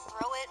as well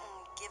throw it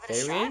and give it a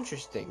Very shot.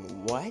 interesting.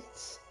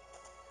 What?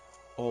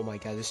 Oh my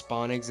god, there's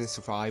spawn eggs in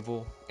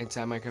survival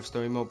inside Minecraft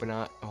Story Mode, but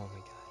not. Oh my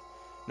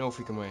god. No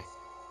freaking way.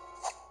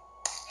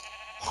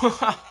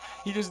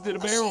 He just did a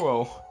barrel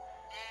roll.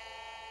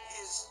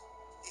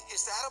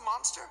 Is that a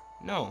monster?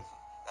 No.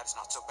 That's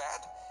not so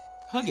bad.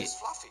 Hug it. It's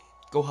fluffy.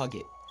 Go hug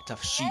it. It's a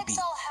The sheepy. eggs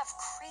all have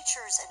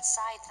creatures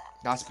inside them.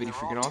 That's pretty They're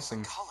all freaking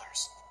awesome. different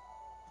colors.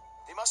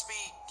 They must be,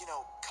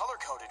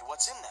 color-coded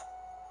what's in them.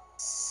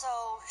 So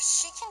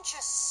she can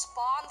just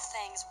spawn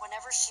things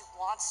whenever she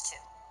wants to.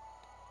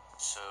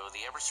 So the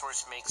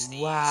Eversource makes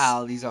these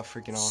Wow, these are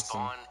freaking awesome.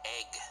 spawn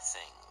egg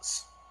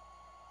things.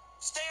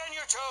 Stay on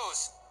your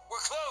toes. We're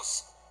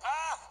close.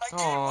 I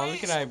can't Oh, wait.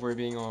 look at Ivor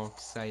being all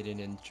excited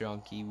and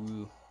junky.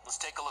 Woo. Let's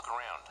take a look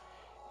around.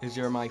 Is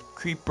there my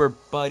creeper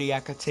buddy I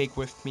could take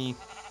with me?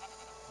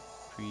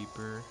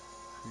 Creeper.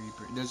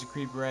 Creeper. There's a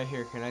creeper right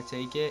here. Can I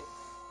take it?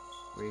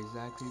 Where is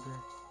that creeper?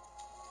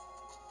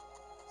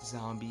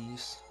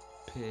 Zombies.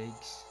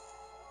 Pigs.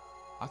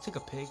 I'll take a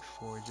pig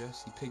for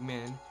Jesse.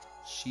 Pigman.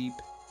 Sheep.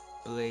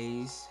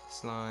 Blaze.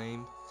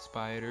 Slime.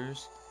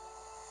 Spiders.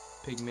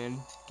 Pigmen.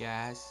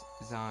 Gas.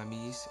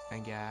 Zombies.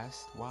 And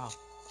gas. Wow.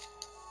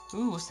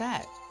 Ooh, what's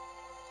that?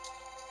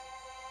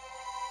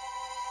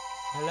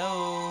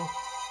 Hello?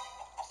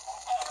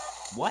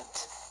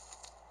 What?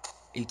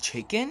 A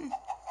chicken?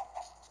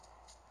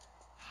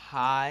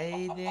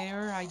 Hi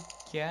there, I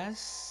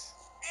guess?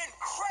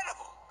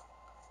 Incredible!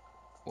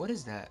 What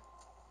is that?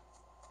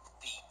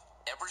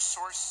 The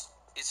Eversource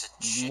is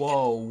a chicken.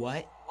 Whoa,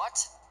 what?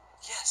 What?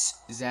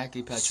 Yes.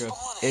 Exactly, Petra. Stolen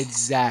eggs.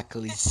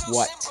 Exactly. It's so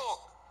What? simple.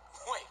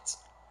 Wait.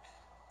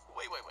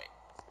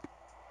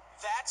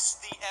 That's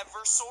the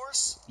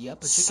Eversource? Yep,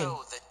 a chicken.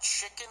 So the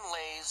chicken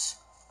lays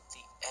the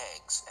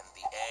eggs, and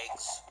the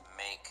eggs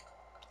make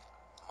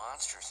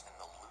monsters, and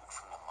the loot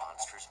from the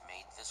monsters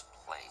made this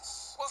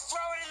place. Well,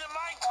 throw it in the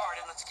minecart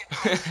and let's get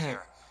out of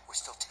here. We're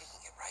still taking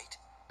it, right?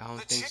 I don't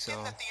The think so.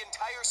 chicken that the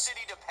entire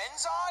city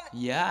depends on?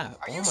 Yeah.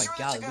 Are Oh you my sure god,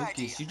 that's a good Lucas,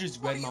 idea? you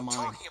just What read are my you mind.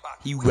 talking about?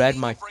 He We read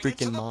need my to bring it to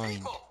freaking the mind.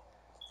 people.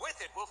 With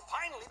it, we'll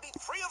finally be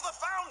free of the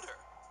founder.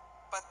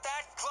 But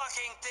that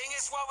clucking thing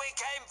is what we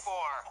came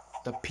for.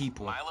 The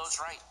people. Milo's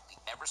right. The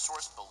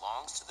Eversource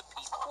belongs to the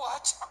people.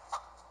 What?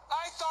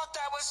 I thought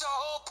that was the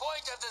whole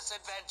point of this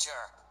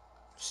adventure.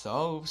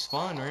 So, it was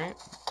fun, right?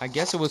 I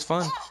guess it was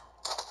fun.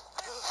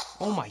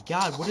 Oh my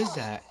god, what is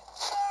that?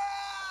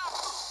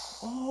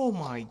 Oh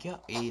my god,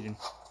 Aiden.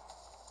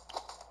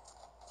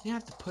 You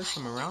have to push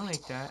him around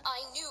like that. I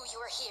knew you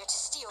were here to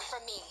steal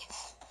from me.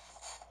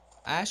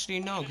 Actually,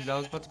 no, because I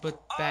was about to put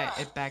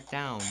it back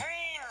down.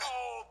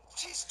 Oh,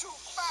 she's too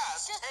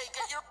fast. Hey,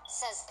 get your...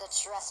 Says the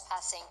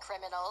trespassing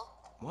criminal.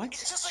 What?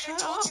 Just like Shut I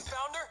told up. you,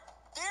 Founder.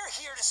 They're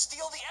here to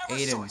steal the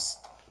Aiden, Eversource.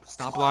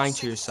 stop lying to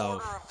Crossing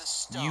yourself. Order of the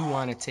Star. You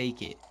want to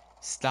take it.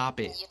 Stop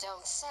it. You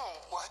don't say.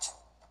 What?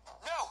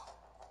 No.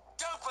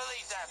 Don't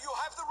believe them. You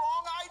have the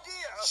wrong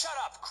idea. Shut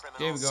up,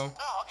 criminals. There we go.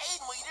 Oh,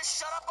 Aiden, will you just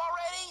shut up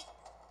already?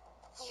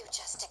 You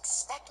just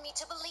expect me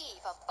to believe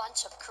a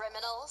bunch of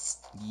criminals?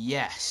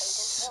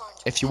 Yes. Aiden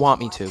warned If you me want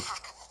me you were to. a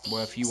pack of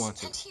Well, if you thieves, want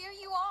to. And here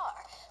you are,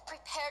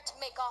 prepared to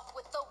make off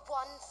with the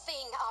one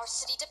thing our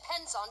city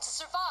depends on to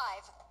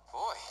survive.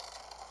 Boy,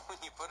 when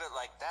you put it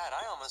like that,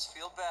 I almost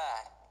feel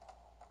bad.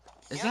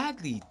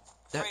 Exactly.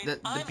 The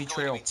I'm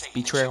betrayal. going to be taking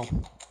the Betrayal.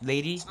 chicken.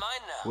 Lady, It's mine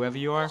now. whoever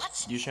you are,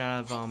 What? you should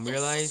have This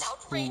realized is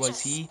who was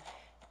outrageous. he,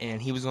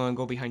 and he was going to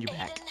go behind your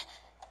back. Aiden,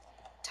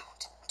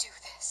 don't do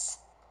this.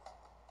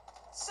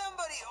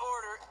 Somebody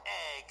order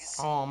eggs.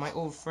 Oh, my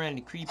old friend,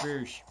 the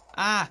creepers.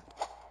 Ah!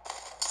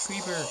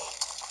 Creeper.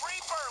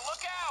 Creeper,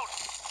 look out!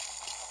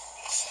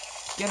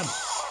 Get him.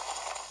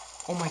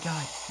 Oh my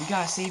god, we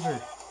gotta save her.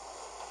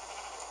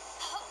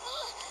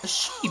 A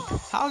sheep.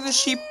 How's a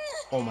sheep?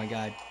 Oh my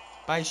god.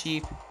 Bye,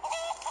 sheep. I've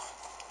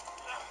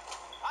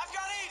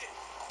got Aiden.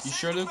 You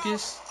sure,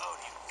 Lucas? Oh,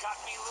 you got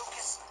me,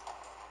 Lucas.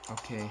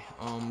 Okay,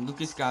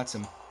 Lucas got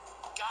some.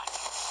 Got it.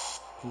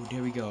 Oh,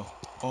 there we go.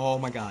 Oh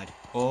my god.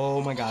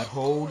 Oh my god.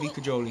 Holy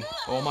cajoli.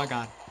 Oh my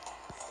god.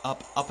 Up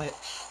it.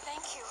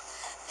 Thank you.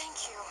 Thank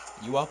you.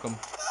 You're welcome.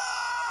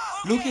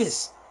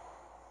 Lucas!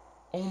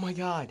 Oh my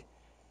god.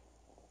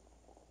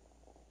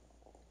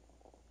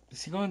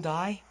 Is he gonna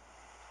die?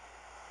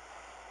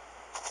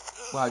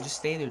 Wow, just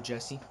stay there,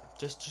 Jesse.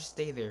 Just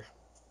stay there.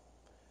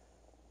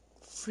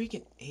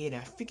 Freaking Aiden, I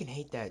freaking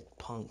hate that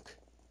punk.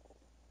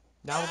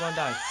 Now we're gonna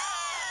die.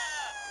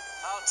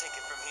 I'll take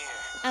it from here.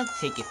 I'll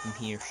take it from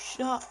here.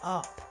 Shut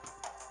up.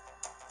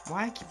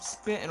 Why I keep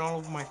spitting all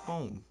over my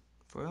phone?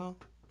 For real?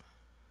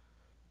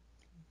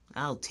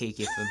 I'll take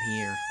it from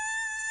here.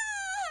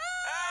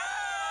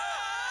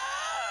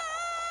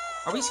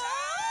 Are we?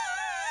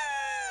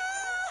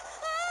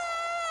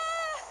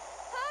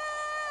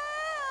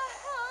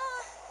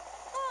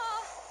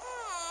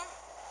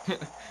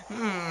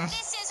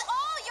 This is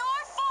all your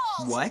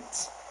fault. What?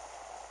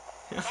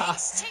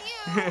 Thanks to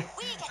you,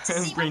 we get to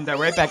see Bring what that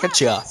right really back at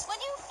ya. happens when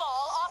you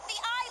fall off the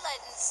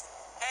islands.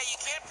 Hey, you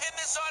can't pin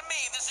this on me.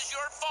 This is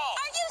your fault.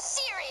 Are you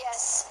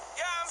serious?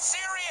 Yeah, I'm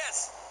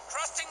serious.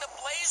 Trusting the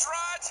blaze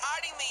rods,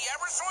 hiding the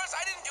Eversource,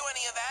 I didn't do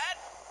any of that.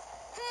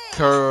 I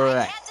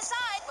Correct. can't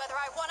decide whether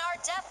I want our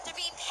death to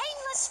be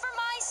painless for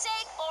my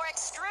sake or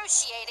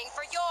excruciating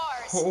for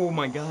yours. Oh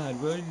my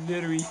god, we're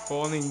literally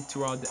falling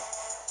to our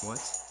death. What?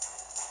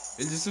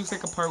 This looks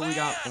like a part we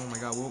got. Oh my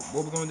god, what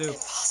we gonna do?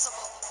 Impossible.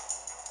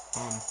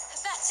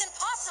 That's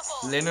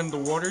impossible. Land in the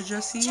water,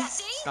 Jesse?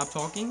 Jesse? Stop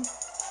talking.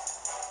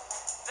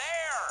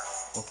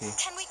 There. Okay,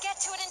 Can we get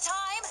to it in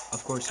time? of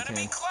course you Gonna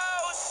be can.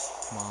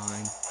 close. Come on.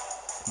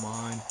 Come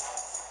on.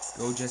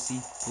 Go, Jesse.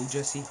 Go,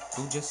 Jesse.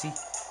 Go, Jesse.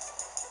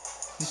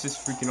 This is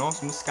freaking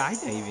awesome. We're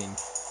skydiving.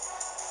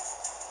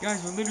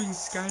 Guys, we're literally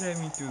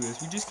skydiving through this.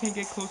 We just can't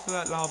get close to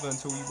that lava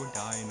until we will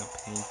die in a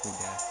painful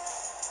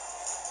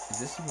death. Is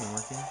this even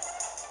working?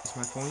 Is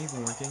my phone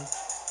even working?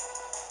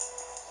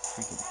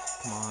 Freaking,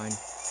 come on.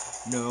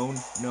 No,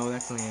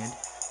 that's land.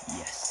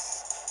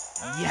 Yes.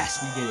 Yes,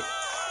 we did it.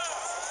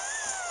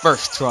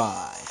 First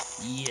try.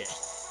 Yeah.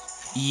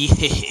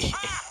 Yeah.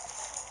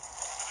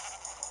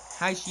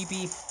 Hi,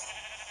 Sheepy.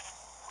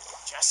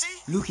 Jesse?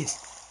 Lucas.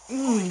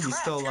 Holy He's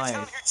crap, still you're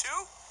down alive. here too?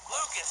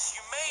 Lucas,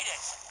 you made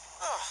it.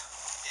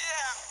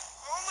 Yeah,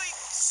 only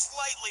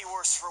slightly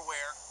worse for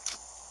wear.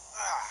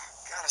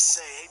 Gotta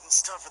say,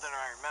 Aiden's tougher than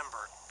I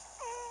remembered.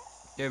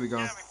 There we go.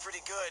 Yeah, I mean,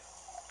 pretty good.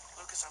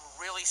 Lucas, I'm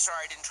really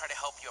sorry I didn't try to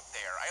help you up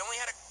there. I only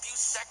had a few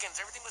seconds.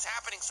 Everything was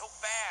happening so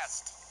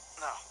fast.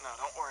 No,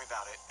 don't worry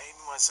about it.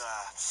 Aiden was,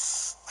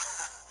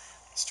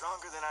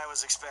 stronger than I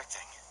was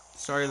expecting.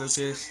 Sorry, It was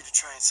good of Lucas. you to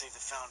try and save the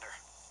founder.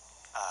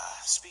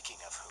 Speaking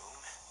of whom,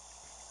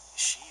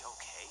 is she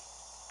okay?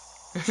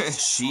 Is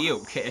she Sort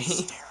of okay?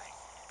 staring.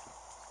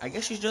 I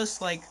guess she's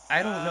just like,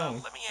 I don't know.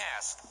 Let me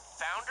ask.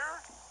 Founder?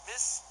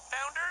 Miss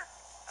Founder?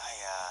 I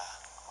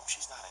hope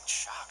she's not in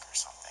shock or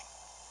something.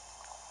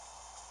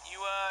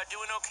 You,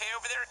 doing okay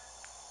over there?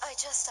 I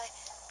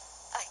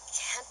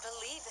can't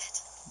believe it.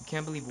 You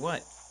can't believe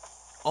what?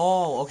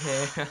 Oh,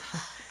 okay.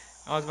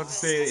 I was about to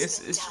say, This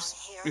it's has been down just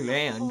here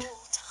land. the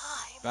whole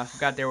time. But I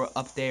forgot they were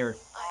up there.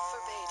 I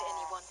forbade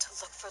anyone to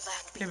look for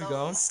land There we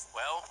below go. us.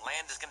 Well,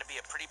 land is gonna be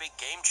a pretty big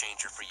game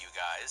changer for you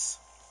guys.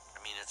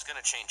 I mean, it's gonna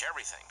change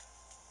everything.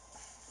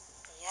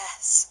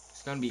 Yes.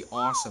 It's gonna be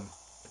awesome.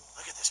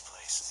 Look at this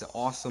place. It's an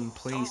awesome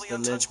place Totally to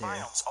live untouched there.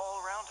 biomes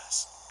all around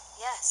us.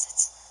 Yes,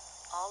 it's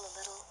all a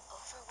little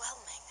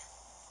overwhelming.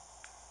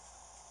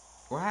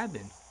 What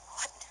happened?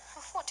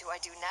 What do I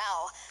do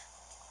now?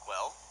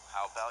 Well,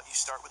 how about you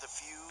start with a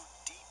few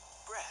deep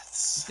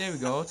breaths? There we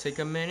go. Take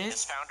a minute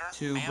Miss Founder,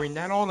 to ma'am, bring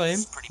that all in. this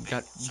is pretty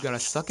big, You gotta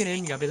suck it in.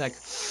 You gotta be like,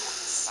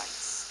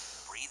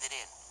 Sights. Breathe it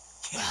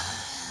in.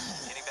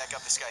 Getting back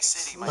up to Sky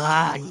City might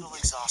Slide. be a little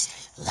exhausting.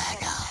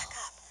 Back up.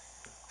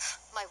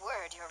 My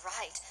word, you're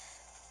right.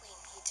 We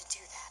need to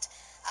do that.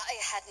 I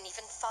hadn't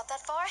even thought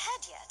that far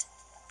ahead yet.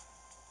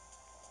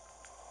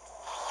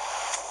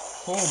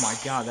 oh my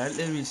god, that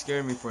literally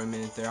scared me for a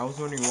minute there. I was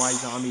wondering why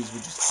zombies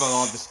would just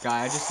fall out of the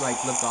sky. I just like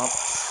looked up.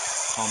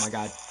 Oh my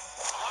god.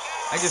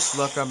 I just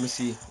look up and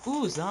see,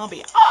 ooh,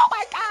 zombie. Oh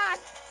my god!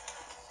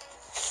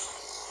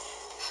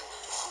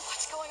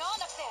 What's going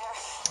on up there?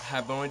 I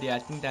have no idea. I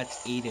think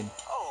that's Aiden.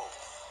 Oh,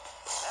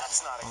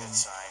 that's not a good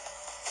sign.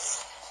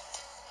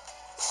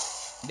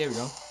 There we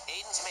go.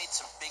 Aiden's made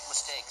some big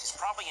mistakes. He's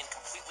probably in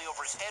completely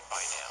over his head by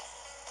now.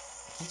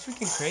 He's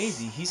freaking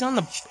crazy. He's on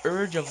the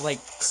urge of like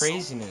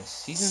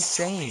craziness. He's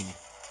insane.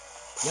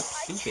 Yep,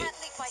 I stupid. can't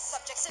leave my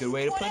subjects Good in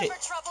way to put it.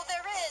 whatever trouble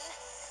they're in.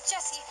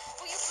 Jesse,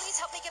 will you please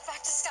help me get back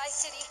to Sky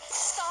City?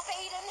 Stop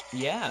Aiden.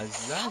 Yeah,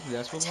 exactly.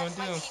 That's what we're Protect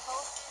gonna my do. people.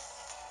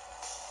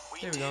 We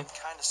There we did go.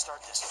 kind of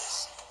start this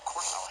mess. Of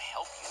course I'll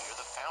help you. You're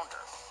the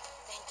founder.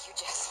 Thank you,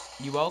 Jesse.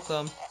 You're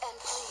welcome. And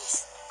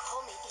please,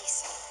 call me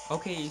Issa.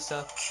 Okay, Issa.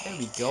 There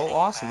we go.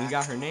 Awesome. We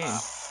got her name.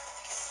 Back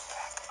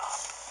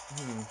up.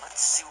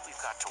 Let's see what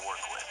we've got to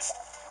work with.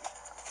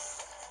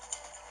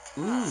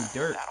 Ooh,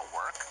 dirt. That'll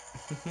work.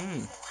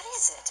 What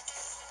is it?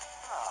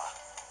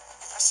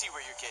 I see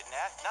where you're getting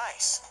at.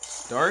 Nice.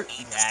 Start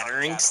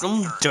gathering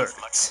some dirt.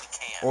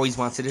 Always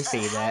wanted to say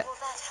that. How will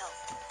that help?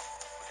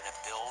 We're gonna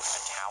build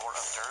a tower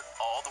of dirt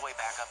all the way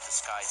back up to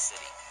Sky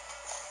City.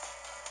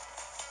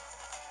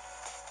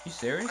 You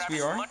serious? Grab We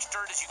as are? much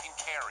dirt as you can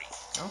carry.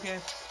 Okay.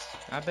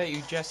 I bet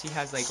you Jesse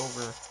has like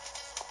over.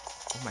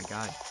 Oh my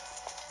god.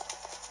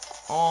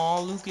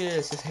 Oh,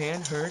 Lucas, his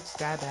hand hurts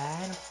that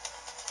bad.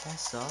 That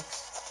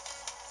sucks.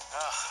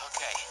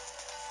 Okay.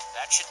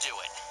 That should do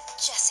it.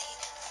 Jesse,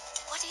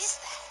 what is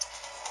that?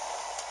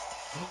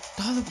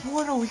 The other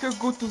portal. We could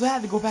go through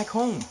that to go back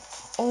home.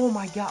 Oh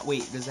my god.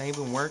 Wait, does that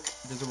even work?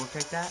 Does it work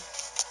like that?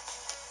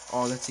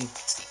 Oh, let's see.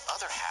 It's the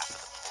other half of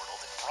the portal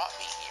that brought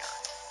me here.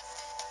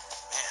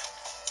 Man,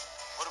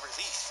 what a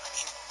relief. I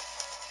mean,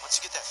 once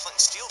you get that flint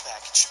and steel back,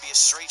 it should be a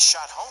straight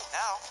shot home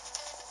now.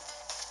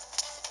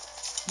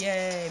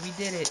 Yay, we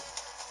did it.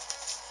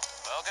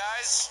 Well,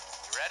 guys,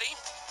 you ready?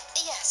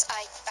 Yes,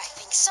 I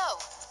think so.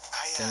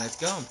 Then let's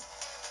go. I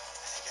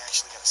think I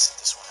actually gotta sit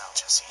this one out,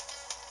 Jesse.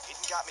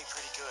 Aiden got me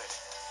pretty good.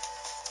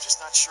 I'm just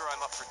not sure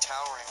I'm up for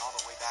towering all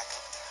the way back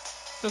up there.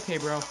 It's okay,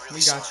 bro. I'm really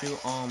We got sorry. you.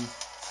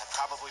 I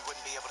probably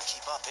wouldn't be able to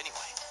keep up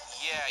anyway.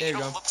 Yeah, There you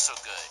you don't go. look so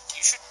good.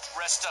 You should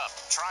rest up.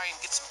 Try and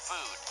get some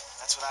food.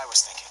 That's what I was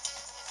thinking.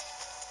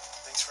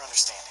 Thanks for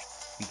understanding.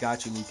 We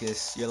got you,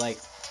 Lucas. You're like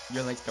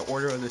the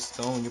Order of the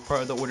Stone. You're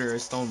part of the Order of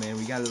the Stone, man.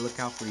 We gotta look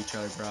out for each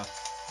other, bro.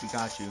 We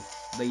got you.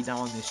 Lay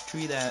down this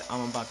tree that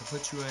I'm about to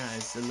put you in,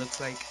 as it looks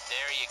like.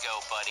 There you go,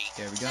 buddy.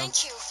 There we go.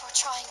 Thank you for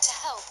trying to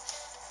help.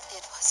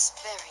 It was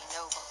very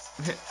noble.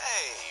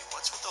 Hey,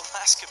 what's with the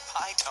last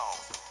goodbye tone?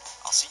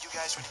 I'll see you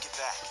guys when you get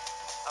back.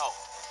 Oh,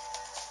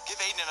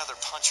 give Aiden another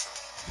punch for me.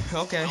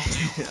 Okay,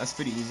 that's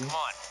pretty easy. Come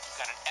on. We've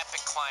got an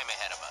epic climb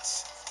ahead of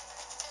us.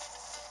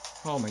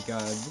 Oh my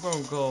god, we're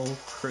gonna go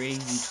crazy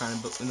trying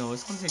to build. No,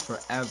 it's gonna take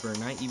forever.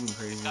 Not even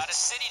crazy. Got a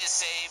city to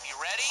save. You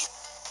ready?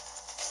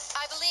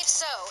 I believe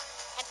so.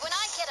 And when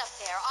I get up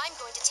there, I'm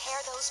going to tear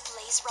those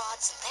blaze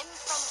rods limb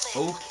from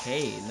limb.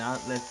 Okay,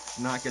 let's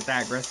not get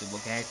that aggressive,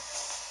 okay?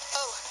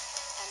 Oh,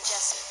 and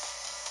Jesse,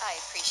 I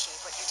appreciate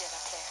what you did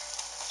up there.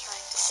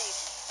 Trying to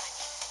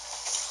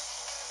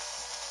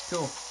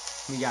still,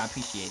 we gotta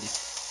appreciate it.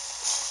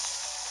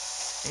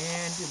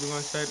 And we're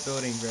gonna start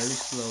building very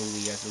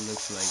slowly, as it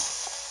looks like.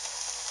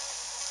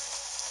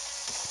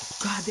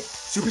 God,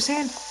 Super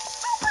Saiyan!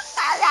 Super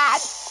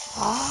Saiyan!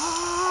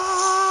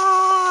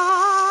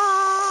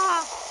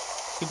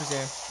 Super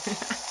Saiyan.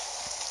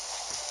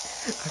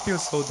 I feel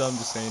so dumb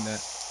just saying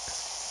that.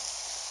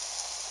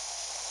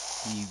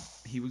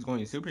 He was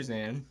going Super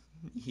Saiyan.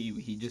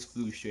 He just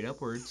flew straight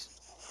upwards.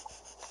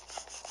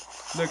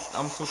 Look,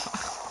 I'm so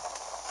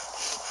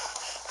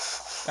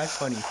that's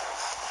funny.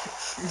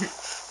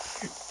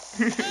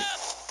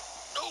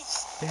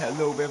 They had a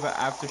little bit of an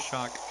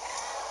aftershock.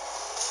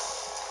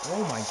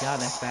 Oh my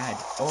god, that's bad.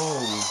 Oh.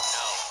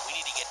 No, we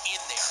need to get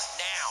in there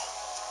now.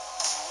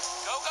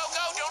 Go, go,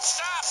 go! Don't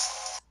stop!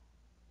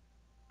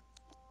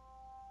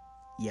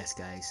 Yes,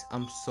 guys,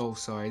 I'm so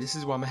sorry. This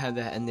is why I'm gonna have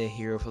that end it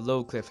here with a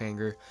low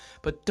cliffhanger.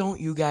 But don't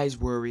you guys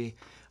worry.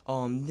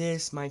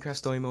 This Minecraft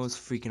story mode is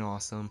freaking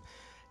awesome.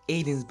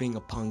 Aiden's being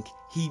a punk.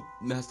 He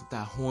messed up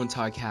that whole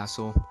entire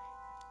castle.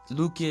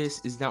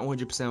 Lucas is not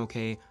 100%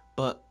 okay,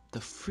 but the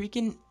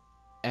freaking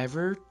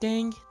ever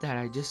thing that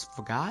I just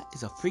forgot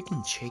is a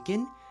freaking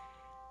chicken.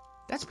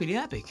 That's pretty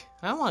epic.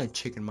 I want a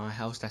chicken in my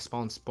house that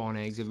spawns spawn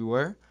eggs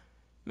everywhere.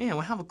 Man,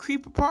 we'll have a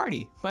creeper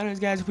party. But anyways,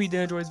 guys, if you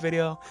did enjoy this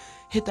video,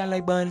 hit that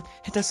like button,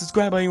 hit that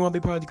subscribe button if you want to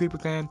be part of the creeper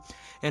clan.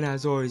 And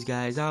as always,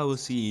 guys, I will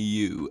see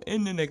you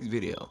in the next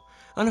video.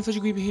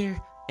 Unofficial Creeper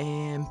here,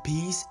 and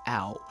peace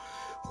out.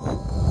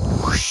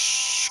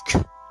 Whoosh.